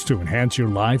tools to enhance your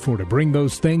life or to bring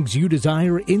those things you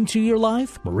desire into your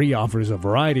life? Marie offers a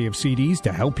variety of CDs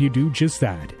to help you do just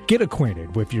that. Get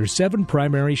acquainted with your 7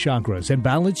 primary chakras and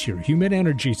balance your human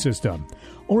energy system.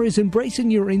 Or is embracing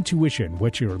your intuition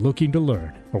what you're looking to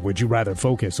learn? Or would you rather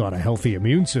focus on a healthy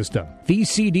immune system? These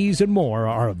CDs and more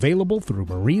are available through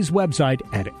Marie's website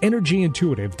at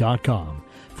energyintuitive.com.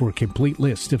 For a complete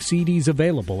list of CDs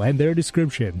available and their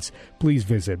descriptions, please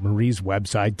visit Marie's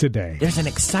website today. There's an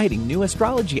exciting new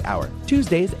astrology hour,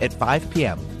 Tuesdays at 5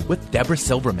 p.m. with Deborah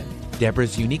Silverman.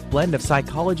 Deborah's unique blend of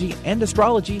psychology and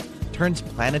astrology turns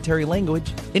planetary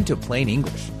language into plain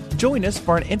English. Join us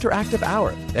for an interactive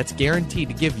hour that's guaranteed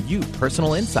to give you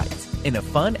personal insights in a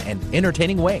fun and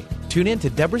entertaining way. Tune in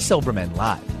to Deborah Silverman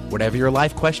live. Whatever your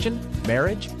life question,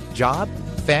 marriage, job,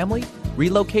 family,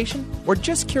 relocation, or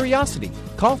just curiosity,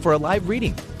 call for a live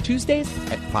reading Tuesdays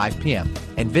at 5 p.m.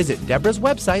 and visit Deborah's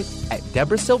website at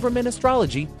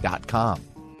deborahsilvermanastrology.com.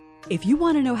 If you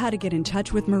want to know how to get in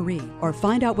touch with Marie or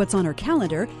find out what's on her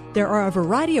calendar, there are a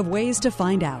variety of ways to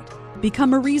find out.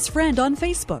 Become Marie's friend on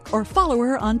Facebook or follow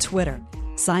her on Twitter.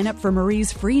 Sign up for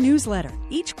Marie's free newsletter.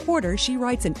 Each quarter, she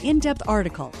writes an in-depth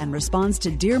article and responds to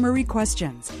Dear Marie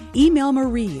questions. Email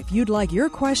Marie if you'd like your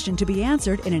question to be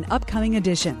answered in an upcoming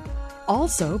edition.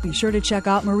 Also, be sure to check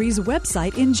out Marie's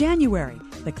website in January.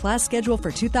 The class schedule for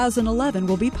 2011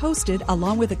 will be posted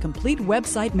along with a complete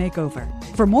website makeover.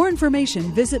 For more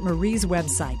information, visit Marie's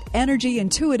website,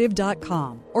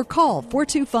 energyintuitive.com, or call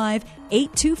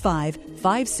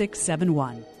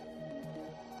 425-825-5671.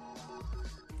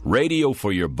 Radio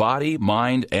for your body,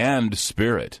 mind, and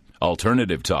spirit.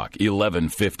 Alternative Talk,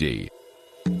 1150.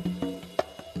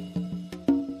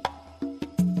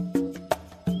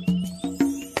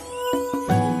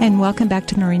 And welcome back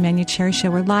to the Marie Manuchehri Show.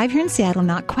 We're live here in Seattle,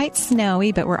 not quite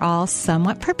snowy, but we're all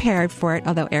somewhat prepared for it,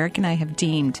 although Eric and I have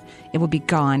deemed it will be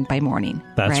gone by morning.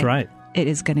 That's right. It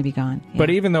is going to be gone. Yeah.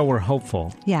 But even though we're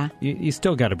hopeful, yeah, you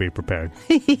still got to be prepared.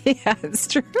 Yeah, it's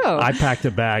true. I packed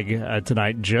a bag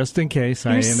tonight just in case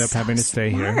I end up having to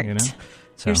stay here, you know.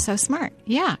 So. You're so smart.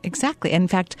 Yeah, exactly. In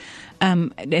fact,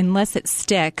 unless it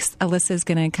sticks, Alyssa's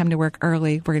going to come to work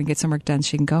early. We're going to get some work done.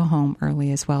 She can go home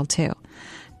early as well, too.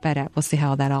 But we'll see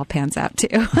how that all pans out, too.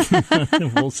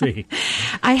 We'll see.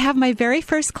 I have my very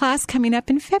first class coming up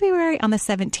in February on the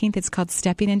 17th. It's called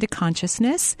Stepping into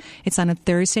Consciousness. It's on a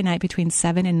Thursday night between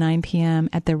 7 and 9 p.m.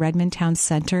 at the Redmond Town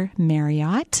Center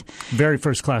Marriott. Very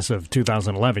first class of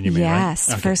 2011, you mean, yes,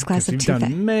 right? Okay. First class of 2011.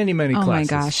 You've done many, many classes. Oh, my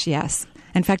gosh, yes.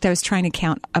 In fact, I was trying to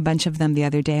count a bunch of them the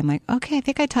other day. I'm like, okay, I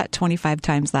think I taught 25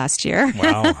 times last year.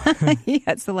 Wow. Yeah,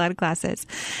 it's a lot of classes.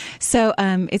 So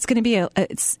it's going to be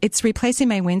it's replacing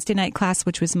my Wednesday night class,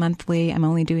 which was monthly. I'm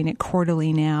only doing it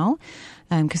quarterly now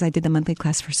because I did the monthly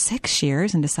class for 6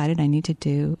 years and decided I need to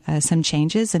do some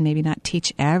changes and maybe not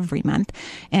teach every month.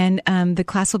 And the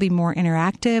class will be more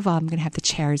interactive. I'm going to have the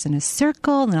chairs in a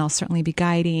circle, and I'll certainly be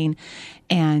guiding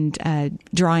and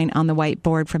drawing on the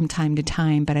whiteboard from time to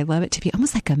time. But I love it to be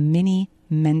almost like a mini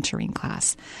mentoring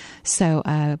class.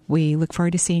 So we look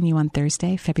forward to seeing you on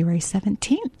Thursday, February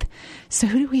 17th. So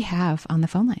who do we have on the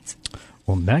phone lines?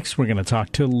 Well, next we're going to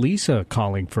talk to Lisa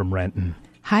calling from Renton.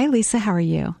 Hi, Lisa. How are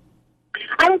you?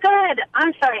 I'm good.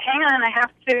 I'm sorry. Hang on. I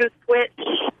have to switch.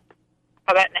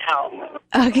 How about now?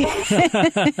 Okay.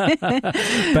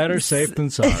 Better safe than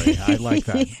sorry. I like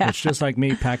that. Yeah. It's just like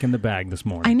me packing the bag this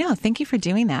morning. I know. Thank you for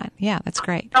doing that. Yeah, that's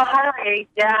great. Oh, hi.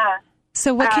 Yeah.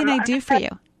 So what can I do for you?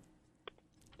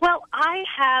 Well, I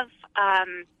have,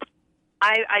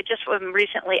 I just am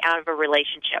recently out of a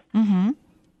relationship. Mm-hmm.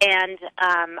 And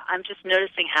I'm just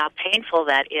noticing how painful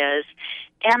that is.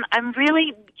 And I'm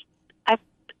really,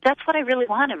 that's what I really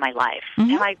want in my life.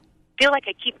 Mm-hmm. And I feel like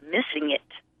I keep missing it.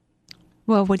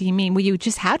 Well, what do you mean? Well, you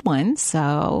just had one,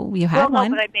 so you had one.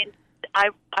 No, but I mean,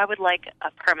 I would like a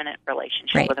permanent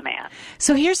relationship with a man.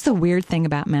 So here's the weird thing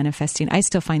about manifesting. I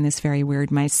still find this very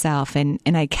weird myself, and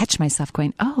I catch myself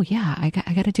going, oh, yeah, I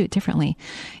got to do it differently.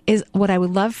 Is what I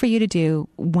would love for you to do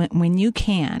when you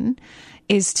can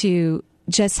is to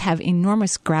just have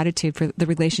enormous gratitude for the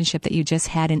relationship that you just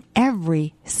had and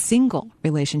every single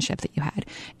relationship that you had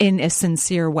in a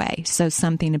sincere way. So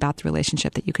something about the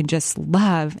relationship that you can just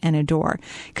love and adore.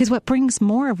 Because what brings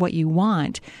more of what you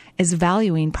want is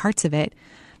valuing parts of it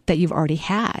that you've already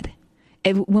had.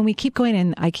 When we keep going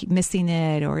and I keep missing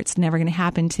it or it's never going to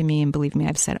happen to me, and believe me,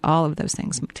 I've said all of those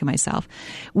things to myself,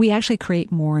 we actually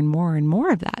create more and more and more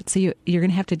of that. So you're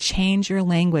going to have to change your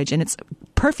language. And it's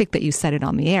perfect that you said it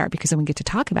on the air because then we get to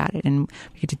talk about it and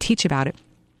we get to teach about it.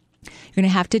 You're going to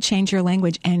have to change your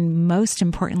language and, most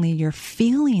importantly, your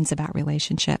feelings about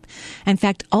relationship. In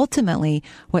fact, ultimately,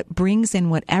 what brings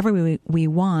in whatever we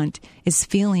want is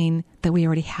feeling that we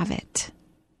already have it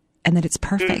and that it's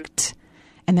perfect.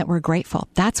 And that we're grateful.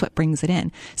 That's what brings it in.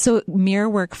 So mirror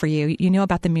work for you. You know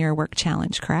about the mirror work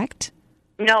challenge, correct?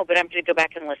 No, but I'm going to go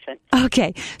back and listen.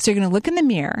 Okay. So you're going to look in the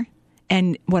mirror.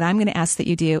 And what I'm going to ask that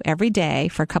you do every day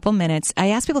for a couple minutes, I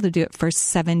ask people to do it for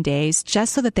 7 days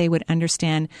just so that they would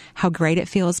understand how great it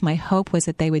feels. My hope was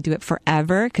that they would do it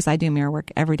forever because I do mirror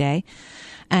work every day.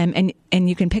 And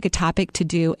you can pick a topic to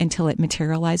do until it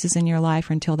materializes in your life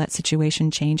or until that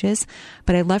situation changes.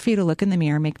 But I'd love for you to look in the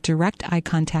mirror, make direct eye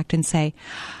contact and say,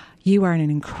 you are in an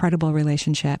incredible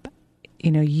relationship.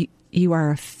 You know, you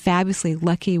are a fabulously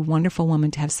lucky, wonderful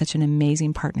woman to have such an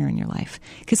amazing partner in your life.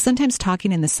 Because sometimes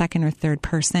talking in the second or third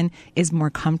person is more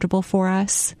comfortable for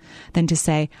us than to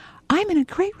say, I'm in a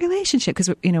great relationship.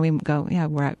 Because, you know, we go, yeah,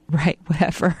 we're right,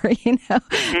 whatever. You know,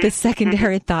 the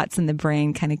secondary thoughts in the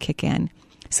brain kind of kick in.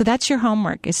 So that's your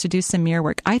homework, is to do some mirror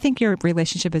work. I think your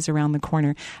relationship is around the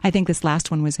corner. I think this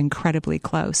last one was incredibly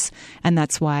close, and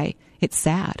that's why it's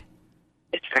sad.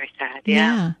 It's very sad,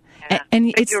 yeah.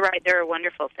 And but you're right, they're a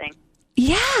wonderful thing.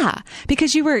 Yeah,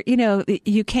 because you were, you know,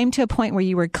 you came to a point where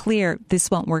you were clear,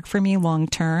 this won't work for me long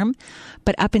term.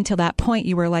 But up until that point,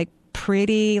 you were like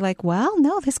pretty like, well,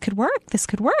 no, this could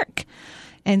work.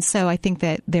 And so I think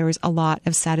that there was a lot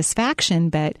of satisfaction,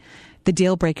 but the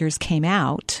deal breakers came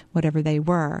out, whatever they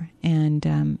were, and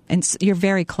you're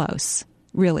very close.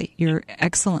 Really, you're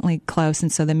excellently close,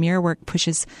 and so the mirror work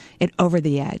pushes it over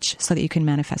the edge so that you can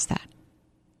manifest that.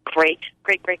 Great.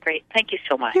 Thank you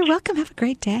so much. You're welcome. Have a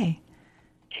great day.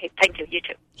 Okay, thank you. You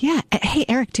too. Yeah. Hey,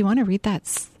 Eric, do you want to read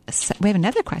that? We have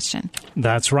another question.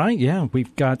 That's right. Yeah,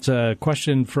 we've got a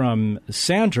question from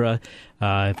Sandra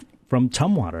from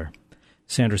Tumwater.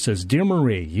 Sandra says, Dear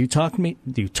Marie, you talked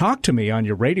to me on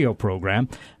your radio program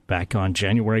back on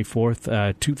January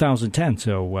 4th, 2010,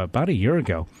 so about a year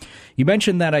ago. You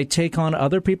mentioned that I take on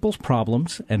other people's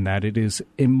problems and that it is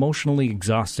emotionally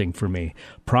exhausting for me.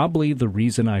 Probably the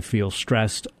reason I feel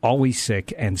stressed, always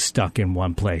sick, and stuck in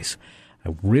one place.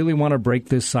 I really want to break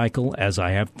this cycle as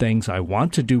I have things I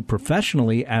want to do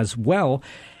professionally as well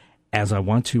as I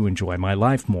want to enjoy my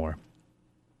life more.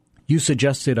 You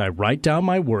suggested I write down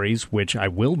my worries, which I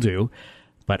will do,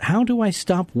 but how do I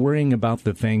stop worrying about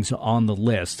the things on the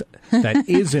list that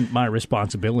isn't my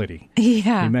responsibility?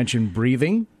 Yeah. You mentioned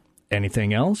breathing.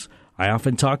 Anything else? I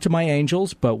often talk to my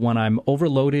angels, but when I'm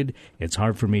overloaded, it's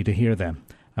hard for me to hear them.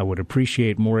 I would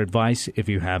appreciate more advice if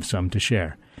you have some to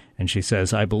share. And she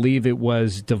says, I believe it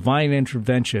was divine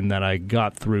intervention that I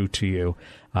got through to you.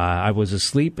 I was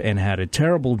asleep and had a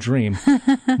terrible dream,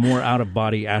 more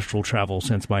out-of-body astral travel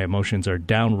since my emotions are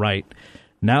downright.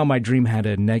 Now my dream had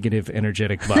a negative,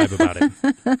 energetic vibe about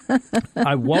it.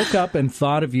 I woke up and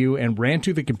thought of you and ran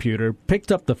to the computer,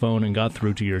 picked up the phone, and got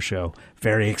through to your show.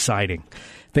 Very exciting.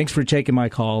 Thanks for taking my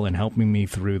call and helping me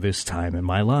through this time in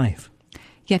my life.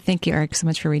 Yeah, thank you, Eric, so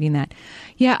much for reading that.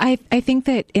 Yeah, I think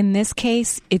that in this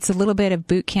case, it's a little bit of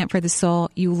boot camp for the soul.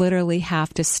 You literally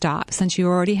have to stop. Since you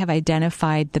already have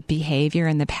identified the behavior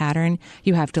and the pattern,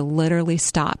 you have to literally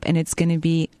stop. And it's going to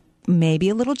be maybe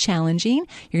a little challenging.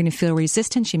 You're going to feel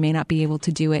resistance. You may not be able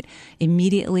to do it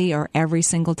immediately or every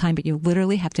single time, but you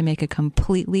literally have to make a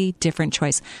completely different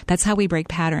choice. That's how we break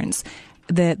patterns.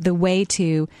 The way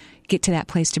to get to that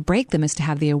place to break them is to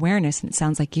have the awareness. And it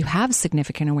sounds like you have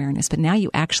significant awareness, but now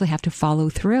you actually have to follow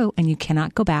through, and you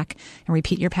cannot go back and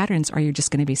repeat your patterns, or you're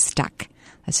just going to be stuck.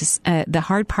 That's just the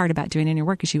hard part about doing any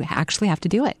work, is you actually have to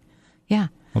do it. Yeah.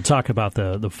 We'll talk about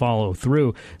the follow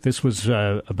through. This was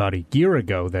about a year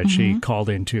ago that she called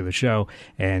into the show,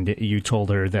 and you told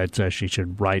her that she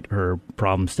should write her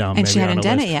problems down. And maybe she hadn't on a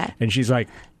done list. it yet. And she's like,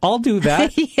 I'll do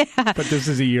that. Yeah. But this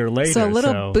is a year later. So a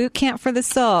little boot camp for the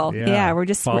soul. Yeah, we're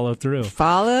just follow through.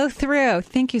 Follow through.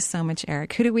 Thank you so much,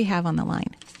 Eric. Who do we have on the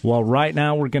line? Well, right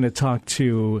now we're going to talk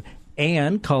to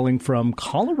Ann calling from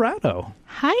Colorado.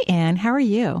 Hi, Ann. How are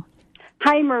you?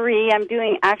 Hi, Marie. I'm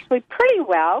doing actually pretty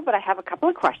well, but I have a couple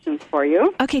of questions for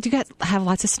you. Okay. Do you guys have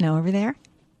lots of snow over there?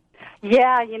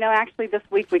 Yeah, actually this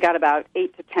week we got about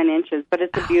 8 to 10 inches, but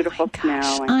it's a beautiful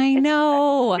snow. I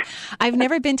know. I've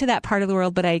never been to that part of the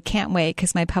world, but I can't wait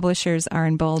because my publishers are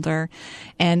in Boulder.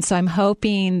 And so I'm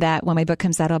hoping that when my book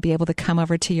comes out, I'll be able to come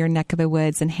over to your neck of the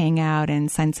woods and hang out and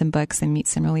sign some books and meet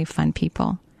some really fun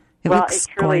people. It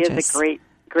truly is a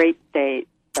great state.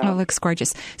 So. Oh, it looks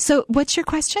gorgeous. So what's your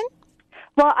question?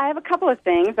 Well, I have a couple of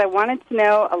things. I wanted to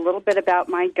know a little bit about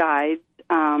my guides.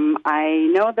 I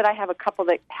know that I have a couple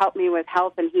that help me with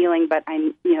health and healing, but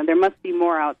there must be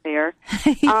more out there.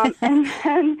 And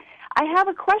then I have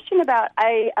a question about,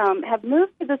 I have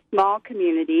moved to this small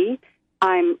community.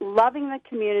 I'm loving the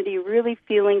community, really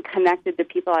feeling connected to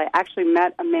people. I actually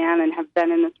met a man and have been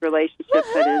in this relationship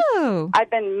that is, I've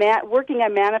been working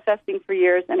on manifesting for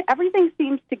years, and everything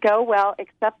seems to go well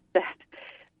except that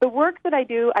the work that I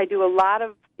do a lot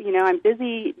of, I'm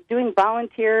busy doing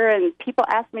volunteer, and people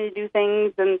ask me to do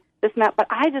things and this and that, but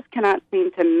I just cannot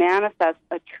seem to manifest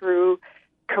a true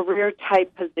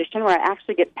career-type position where I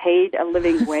actually get paid a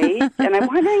living wage. And I'm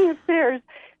wondering if there's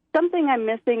something I'm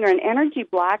missing or an energy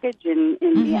blockage in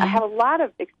me. I have a lot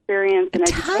of experience in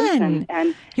education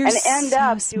and end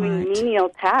up doing menial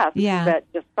tasks that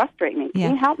just frustrate me.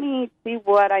 Can you help me see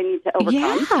what I need to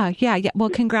overcome? Yeah. Well,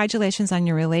 congratulations on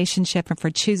your relationship and for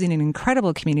choosing an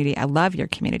incredible community. I love your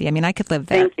community. I mean, I could live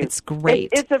there. Thank you. It's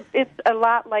great. It's a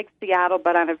lot like Seattle,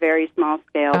 but on a very small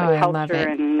scale. The culture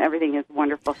and everything is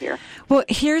wonderful here. Well,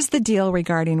 here's the deal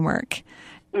regarding work.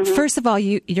 First of all,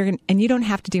 you don't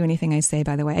have to do anything I say,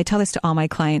 by the way. I tell this to all my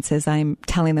clients as I'm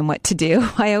telling them what to do.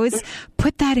 I always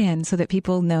put that in so that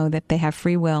people know that they have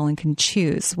free will and can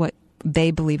choose what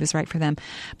they believe is right for them.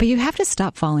 But you have to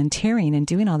stop volunteering and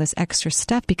doing all this extra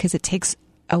stuff because it takes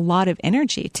a lot of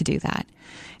energy to do that.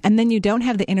 And then you don't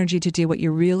have the energy to do what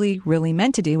you're really, really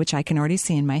meant to do, which I can already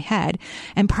see in my head.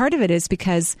 And part of it is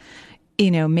because,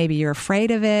 maybe you're afraid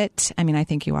of it. I mean, I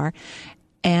think you are.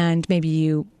 And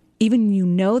maybe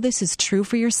this is true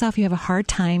for yourself, you have a hard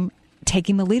time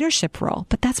taking the leadership role.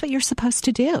 But that's what you're supposed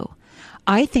to do.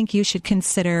 I think you should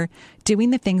consider doing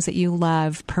the things that you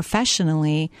love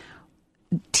professionally,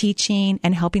 teaching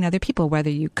and helping other people,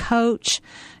 whether you coach,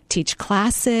 teach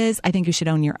classes. I think you should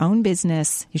own your own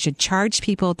business. You should charge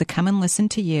people to come and listen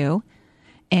to you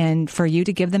and for you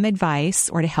to give them advice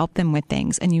or to help them with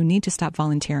things. And you need to stop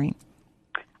volunteering.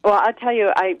 Well, I'll tell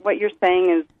you, what you're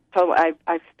saying is, so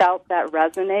I felt that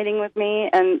resonating with me.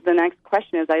 And the next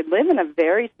question is, I live in a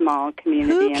very small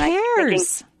community. Who cares? And I'm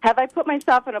thinking, have I put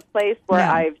myself in a place where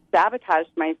I've sabotaged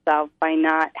myself by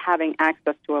not having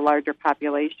access to a larger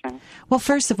population? Well,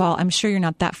 first of all, I'm sure you're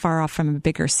not that far off from a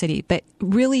bigger city. But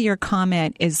really your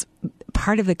comment is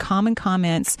part of the common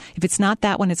comments. If it's not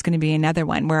that one, it's going to be another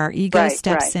one where our ego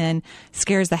steps in,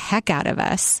 scares the heck out of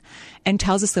us, and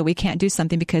tells us that we can't do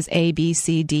something because A, B,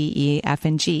 C, D, E, F,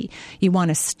 and G. You want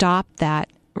to stop that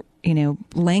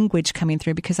language coming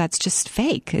through, because that's just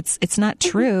fake. It's not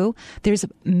true. There's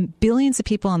billions of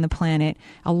people on the planet.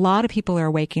 A lot of people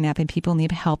are waking up, and people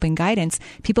need help and guidance.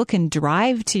 People can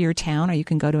drive to your town, or you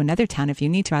can go to another town if you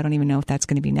need to. I don't even know if that's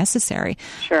going to be necessary.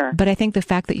 Sure. But I think the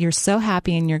fact that you're so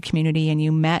happy in your community and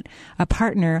you met a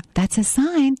partner, that's a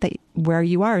sign that where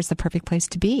you are is the perfect place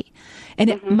to be. And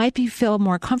it might feel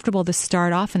more comfortable to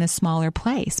start off in a smaller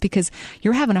place, because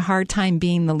you're having a hard time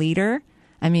being the leader.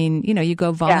 I mean, you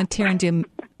go volunteer and do,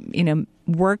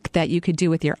 work that you could do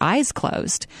with your eyes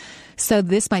closed. So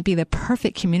this might be the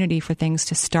perfect community for things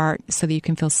to start, so that you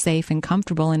can feel safe and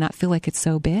comfortable and not feel like it's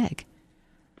so big.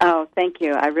 Oh, thank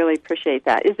you. I really appreciate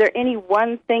that. Is there any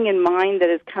one thing in mind that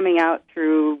is coming out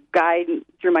through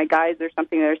my guides or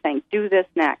something that are saying, do this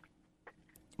next?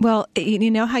 Well,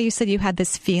 you know how you said you had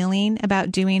this feeling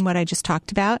about doing what I just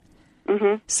talked about?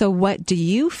 Mm-hmm. So what do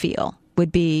you feel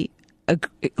would be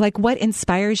what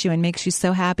inspires you and makes you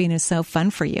so happy and is so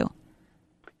fun for you?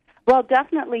 Well,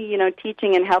 definitely,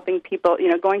 teaching and helping people,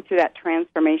 going through that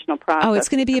transformational process. Oh, it's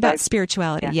going to be about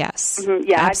spirituality, yes. Mm-hmm.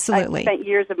 Yeah, absolutely. I've spent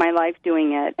years of my life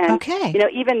doing it. And, okay.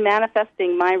 Even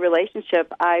manifesting my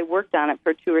relationship, I worked on it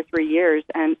for 2 or 3 years.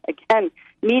 And again,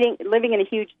 living in a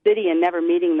huge city and never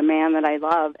meeting the man that I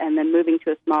love, and then moving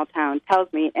to a small town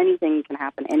tells me anything can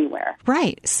happen anywhere.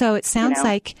 Right. So it sounds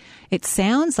like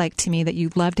to me that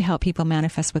you'd love to help people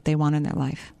manifest what they want in their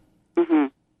life.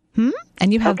 Mm-hmm.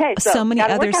 And you have so many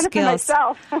gotta other work on skills. It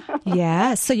for myself.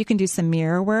 Yeah. So you can do some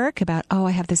mirror work about,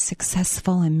 I have this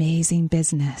successful, amazing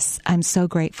business. I'm so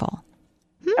grateful.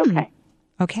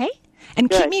 Okay. And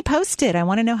Good. Keep me posted. I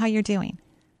want to know how you're doing.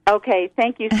 Okay.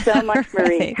 Thank you so much,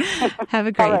 Marie. Have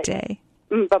a great day.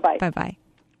 Bye-bye. Bye-bye.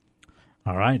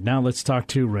 All right. Now let's talk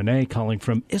to Renee calling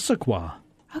from Issaquah.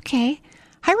 Okay.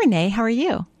 Hi, Renee. How are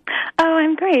you? Oh,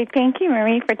 I'm great. Thank you,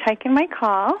 Marie, for taking my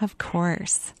call. Of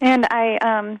course. And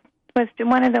I was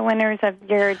one of the winners of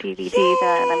your DVD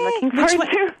that I'm looking forward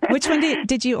to. Which one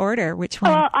did you order? Which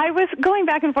one? Well, I was going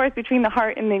back and forth between the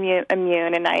heart and the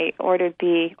immune, and I ordered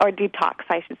detox,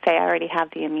 I should say. I already have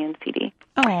the immune CD.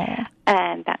 Oh.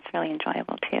 And that's really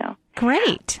enjoyable, too.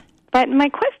 Great. But my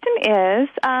question is,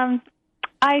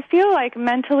 I feel like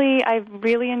mentally I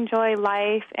really enjoy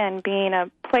life and being a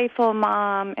playful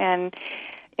mom and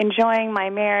enjoying my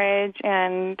marriage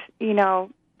and,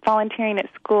 volunteering at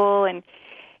school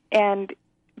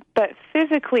but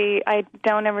physically I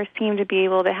don't ever seem to be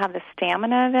able to have the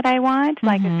stamina that I want. Mm-hmm.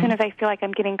 Like as soon as I feel like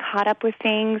I'm getting caught up with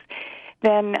things,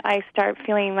 then I start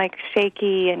feeling like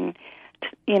shaky and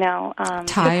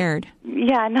tired.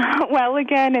 Not well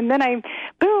again, and then I'm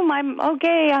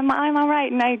okay, I'm all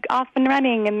right, and I off and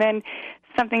running, and then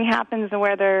something happens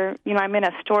where I'm in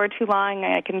a store too long,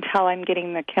 I can tell I'm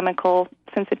getting the chemical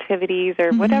sensitivities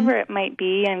or whatever it might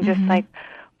be, and just like,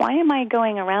 why am I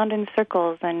going around in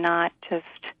circles and not just,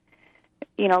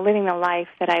 living the life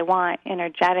that I want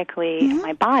energetically in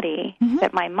my body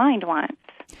that my mind wants?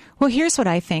 Well, here's what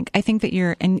I think. I think that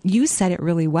and you said it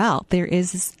really well, there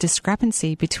is this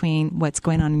discrepancy between what's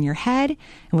going on in your head and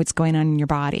what's going on in your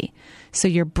body. So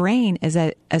your brain is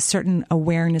at a certain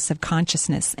awareness of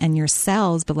consciousness, and your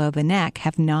cells below the neck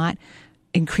have not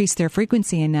increased their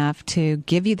frequency enough to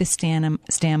give you the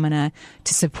stamina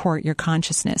to support your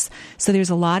consciousness. So there's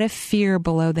a lot of fear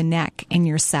below the neck in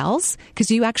your cells, because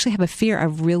you actually have a fear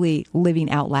of really living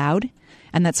out loud.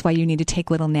 And that's why you need to take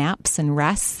little naps and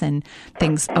rests, and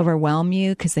things overwhelm you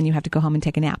because then you have to go home and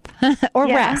take a nap or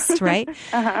rest, right?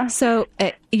 So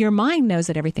your mind knows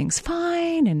that everything's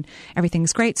fine and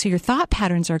everything's great. So your thought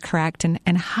patterns are correct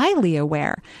and highly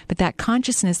aware, but that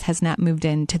consciousness has not moved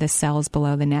into the cells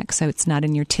below the neck. So it's not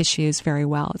in your tissues very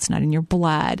well. It's not in your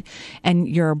blood, and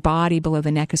your body below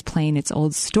the neck is playing its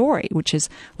old story, which is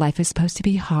life is supposed to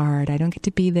be hard. I don't get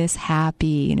to be this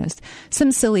happy,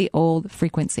 some silly old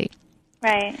frequency.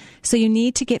 Right. So you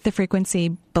need to get the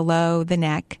frequency below the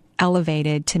neck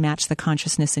elevated to match the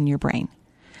consciousness in your brain.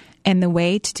 And the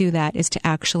way to do that is to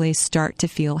actually start to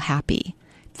feel happy.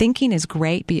 Thinking is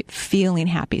great, but feeling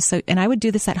happy. And I would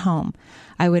do this at home.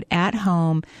 I would at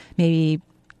home maybe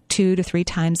 2 to 3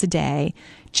 times a day,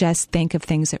 just think of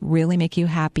things that really make you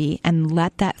happy and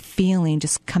let that feeling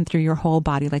just come through your whole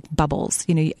body like bubbles.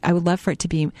 I would love for it to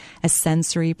be a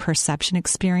sensory perception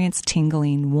experience,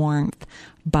 tingling, warmth,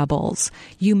 bubbles.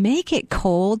 You may get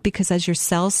cold because as your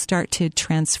cells start to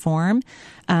transform,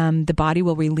 the body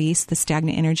will release the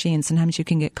stagnant energy, and sometimes you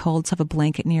can get cold. So have a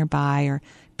blanket nearby or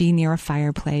be near a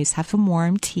fireplace, have some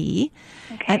warm tea.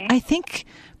 Okay. And I think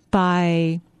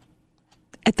by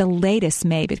at the latest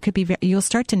May, but it could be, you'll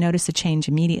start to notice a change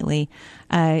immediately.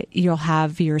 You'll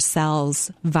have your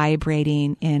cells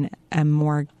vibrating in a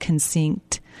more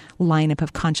succinct lineup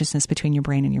of consciousness between your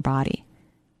brain and your body.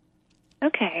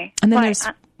 Okay. And then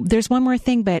there's one more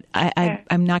thing, but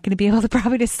I'm not going to be able to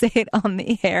probably say it on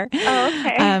the air. Oh,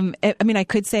 okay. I mean, I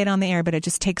could say it on the air, but it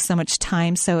just takes so much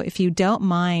time. So if you don't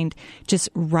mind just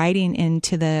writing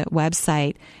into the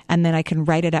website, and then I can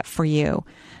write it up for you.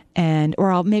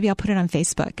 Or maybe I'll put it on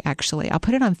Facebook, actually. I'll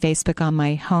put it on Facebook on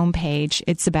my homepage.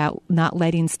 It's about not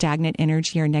letting stagnant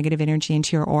energy or negative energy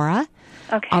into your aura.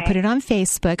 Okay. I'll put it on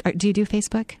Facebook. Do you do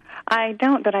Facebook? I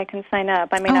don't, but I can sign up.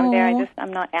 I mean, I'm there.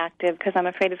 I'm not active because I'm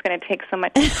afraid it's going to take so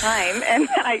much time, and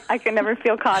I can never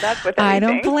feel caught up with everything. I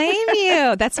don't blame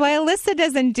you. That's why Alyssa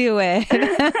doesn't do it.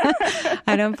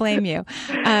 I don't blame you.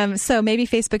 So maybe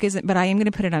Facebook isn't, but I am going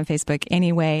to put it on Facebook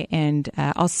anyway, and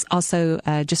also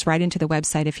just write into the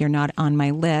website if you're not on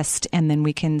my list, and then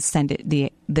we can send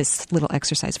it this little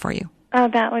exercise for you. Oh,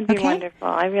 that would be wonderful.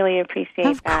 I really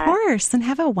appreciate that. Of course. And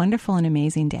have a wonderful and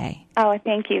amazing day. Oh,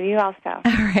 thank you. You also.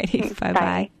 All righty.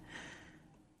 Bye-bye.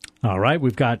 All right.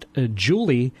 We've got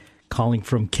Julie calling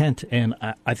from Kent, and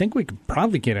I think we could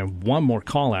probably get in one more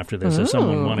call after this if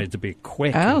someone wanted to be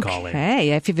quick and call in. Okay.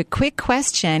 If you have a quick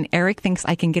question, Eric thinks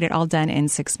I can get it all done in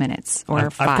 6 minutes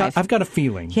or 5. I've got a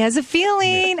feeling. He has a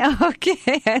feeling. Yeah.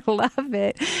 Okay. I love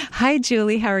it. Hi,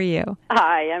 Julie. How are you?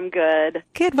 Hi, I'm good.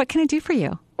 Good. What can I do for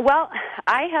you? Well,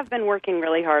 I have been working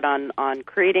really hard on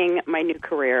creating my new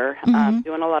career,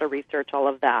 doing a lot of research, all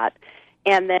of that.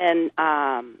 And then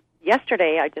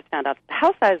yesterday I just found out the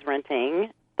house I was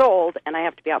renting sold, and I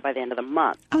have to be out by the end of the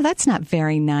month. Oh, that's not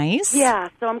very nice. Yeah,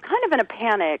 so I'm kind of in a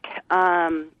panic.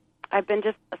 I've been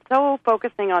just so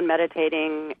focusing on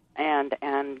meditating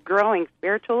and growing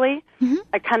spiritually. Mm-hmm.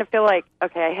 I kind of feel like,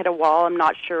 okay, I hit a wall. I'm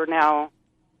not sure now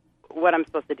what I'm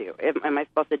supposed to do. Am I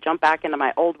supposed to jump back into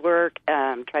my old work,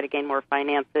 try to gain more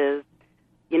finances,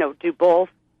 do both,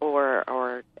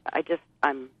 or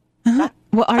I'm... Uh-huh.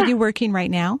 Well, are you working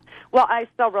right now? Well, I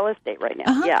sell real estate right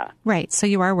now, yeah. Right, so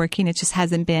you are working. It just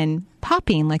hasn't been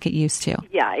popping like it used to.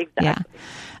 Yeah, exactly.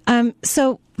 Yeah.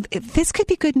 So this could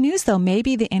be good news, though.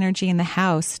 Maybe the energy in the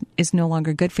house is no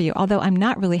longer good for you, although I'm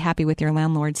not really happy with your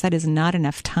landlords. That is not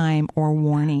enough time or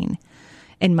warning,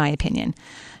 in my opinion.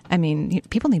 I mean,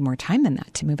 people need more time than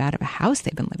that to move out of a house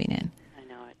they've been living in. I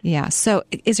know it. Yeah. So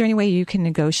is there any way you can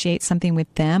negotiate something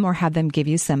with them or have them give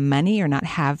you some money or not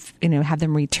have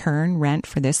them return rent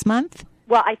for this month?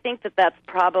 Well, I think that's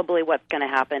probably what's going to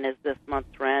happen is this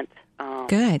month's rent.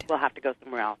 Good. We'll have to go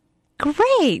somewhere else.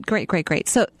 Great.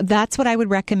 So that's what I would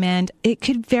recommend. It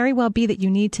could very well be that you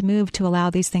need to move to allow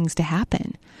these things to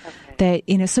happen. Okay.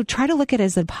 So try to look at it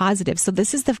as a positive. So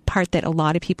this is the part that a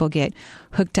lot of people get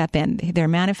hooked up in. They're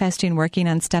manifesting, working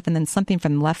on stuff, and then something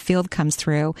from left field comes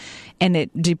through, and it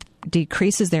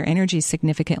decreases their energy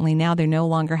significantly. Now they're no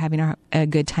longer having a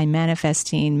good time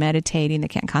manifesting, meditating. They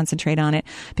can't concentrate on it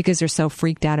because they're so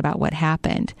freaked out about what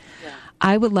happened. Yeah.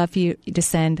 I would love for you to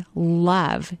send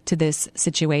love to this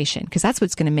situation because that's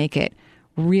what's going to make it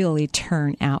really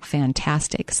turn out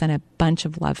fantastic. Send a bunch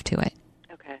of love to it.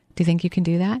 Okay. Do you think you can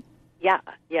do that?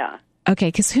 Yeah. Okay,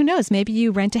 because who knows? Maybe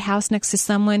you rent a house next to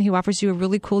someone who offers you a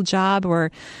really cool job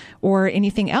or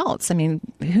anything else. I mean,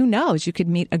 who knows? You could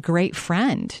meet a great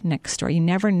friend next door. You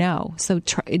never know. So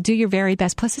do your very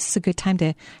best. Plus, this is a good time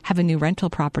to have a new rental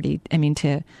property.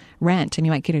 To rent. And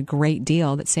you might get a great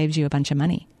deal that saves you a bunch of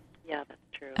money. Yeah, that's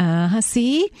true.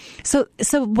 See? So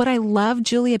what I love,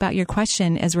 Julie, about your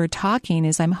question as we're talking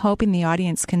is I'm hoping the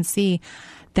audience can see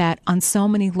that on so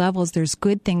many levels there's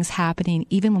good things happening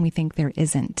even when we think there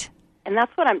isn't. And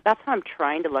that's how I'm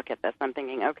trying to look at this. I'm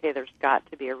thinking, okay, there's got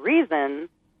to be a reason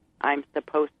I'm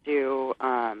supposed to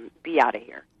be out of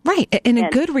here. Right, and a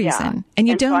good reason. Yeah. And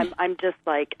you don't. So I'm just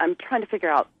like I'm trying to figure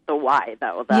out the why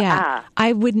though.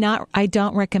 I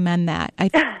don't recommend that.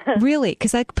 Really,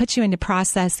 because that puts you into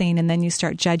processing, and then you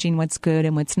start judging what's good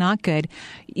and what's not good.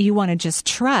 You want to just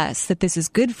trust that this is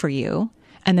good for you,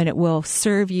 and that it will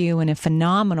serve you in a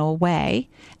phenomenal way.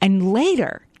 And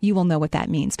later, you will know what that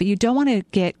means. But you don't want to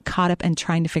get caught up in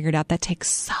trying to figure it out. That takes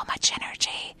so much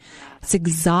energy. It's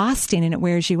exhausting and it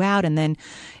wears you out, and then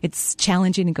it's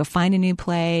challenging to go find a new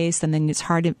place, and then it's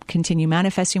hard to continue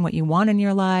manifesting what you want in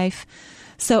your life.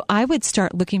 So I would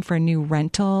start looking for a new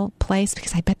rental place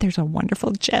because I bet there's a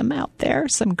wonderful gem out there,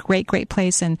 some great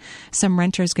place, and some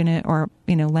renter is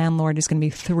landlord is going to be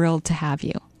thrilled to have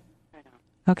you.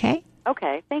 Okay?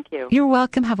 Okay, thank you. You're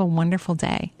welcome. Have a wonderful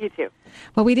day. You too.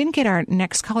 Well, we didn't get our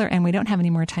next caller, and we don't have any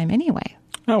more time anyway.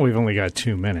 Oh, we've only got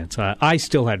 2 minutes. I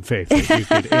still had faith that you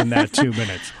could, in that 2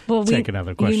 minutes, take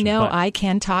another question. You know, I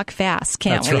can talk fast,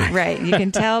 can't we? Right. You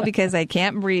can tell because I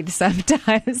can't breathe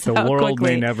sometimes. The world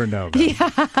may never know. Yeah.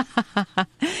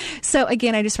 So,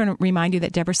 again, I just want to remind you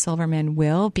that Deborah Silverman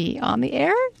will be on the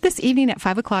air this evening at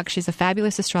 5 o'clock. She's a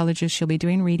fabulous astrologist. She'll be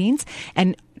doing readings.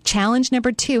 And challenge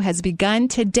number 2 has begun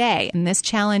today. And this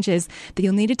challenge is that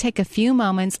you'll need to take a few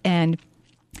moments and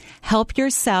help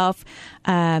yourself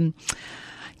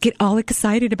get all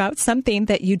excited about something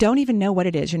that you don't even know what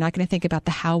it is. You're not going to think about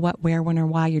the how, what, where, when, or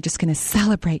why. You're just going to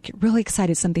celebrate. Get really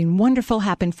excited. Something wonderful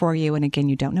happened for you. And again,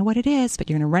 you don't know what it is, but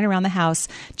you're going to run around the house,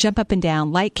 jump up and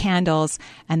down, light candles,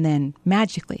 and then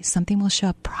magically something will show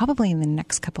up probably in the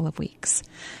next couple of weeks.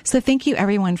 So thank you,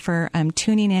 everyone, for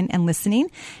tuning in and listening.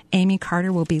 Amy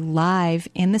Carter will be live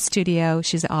in the studio.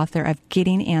 She's the author of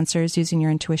Getting Answers, Using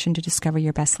Your Intuition to Discover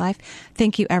Your Best Life.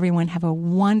 Thank you, everyone. Have a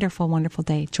wonderful, wonderful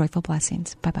day. Joyful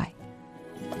blessings. Bye-bye.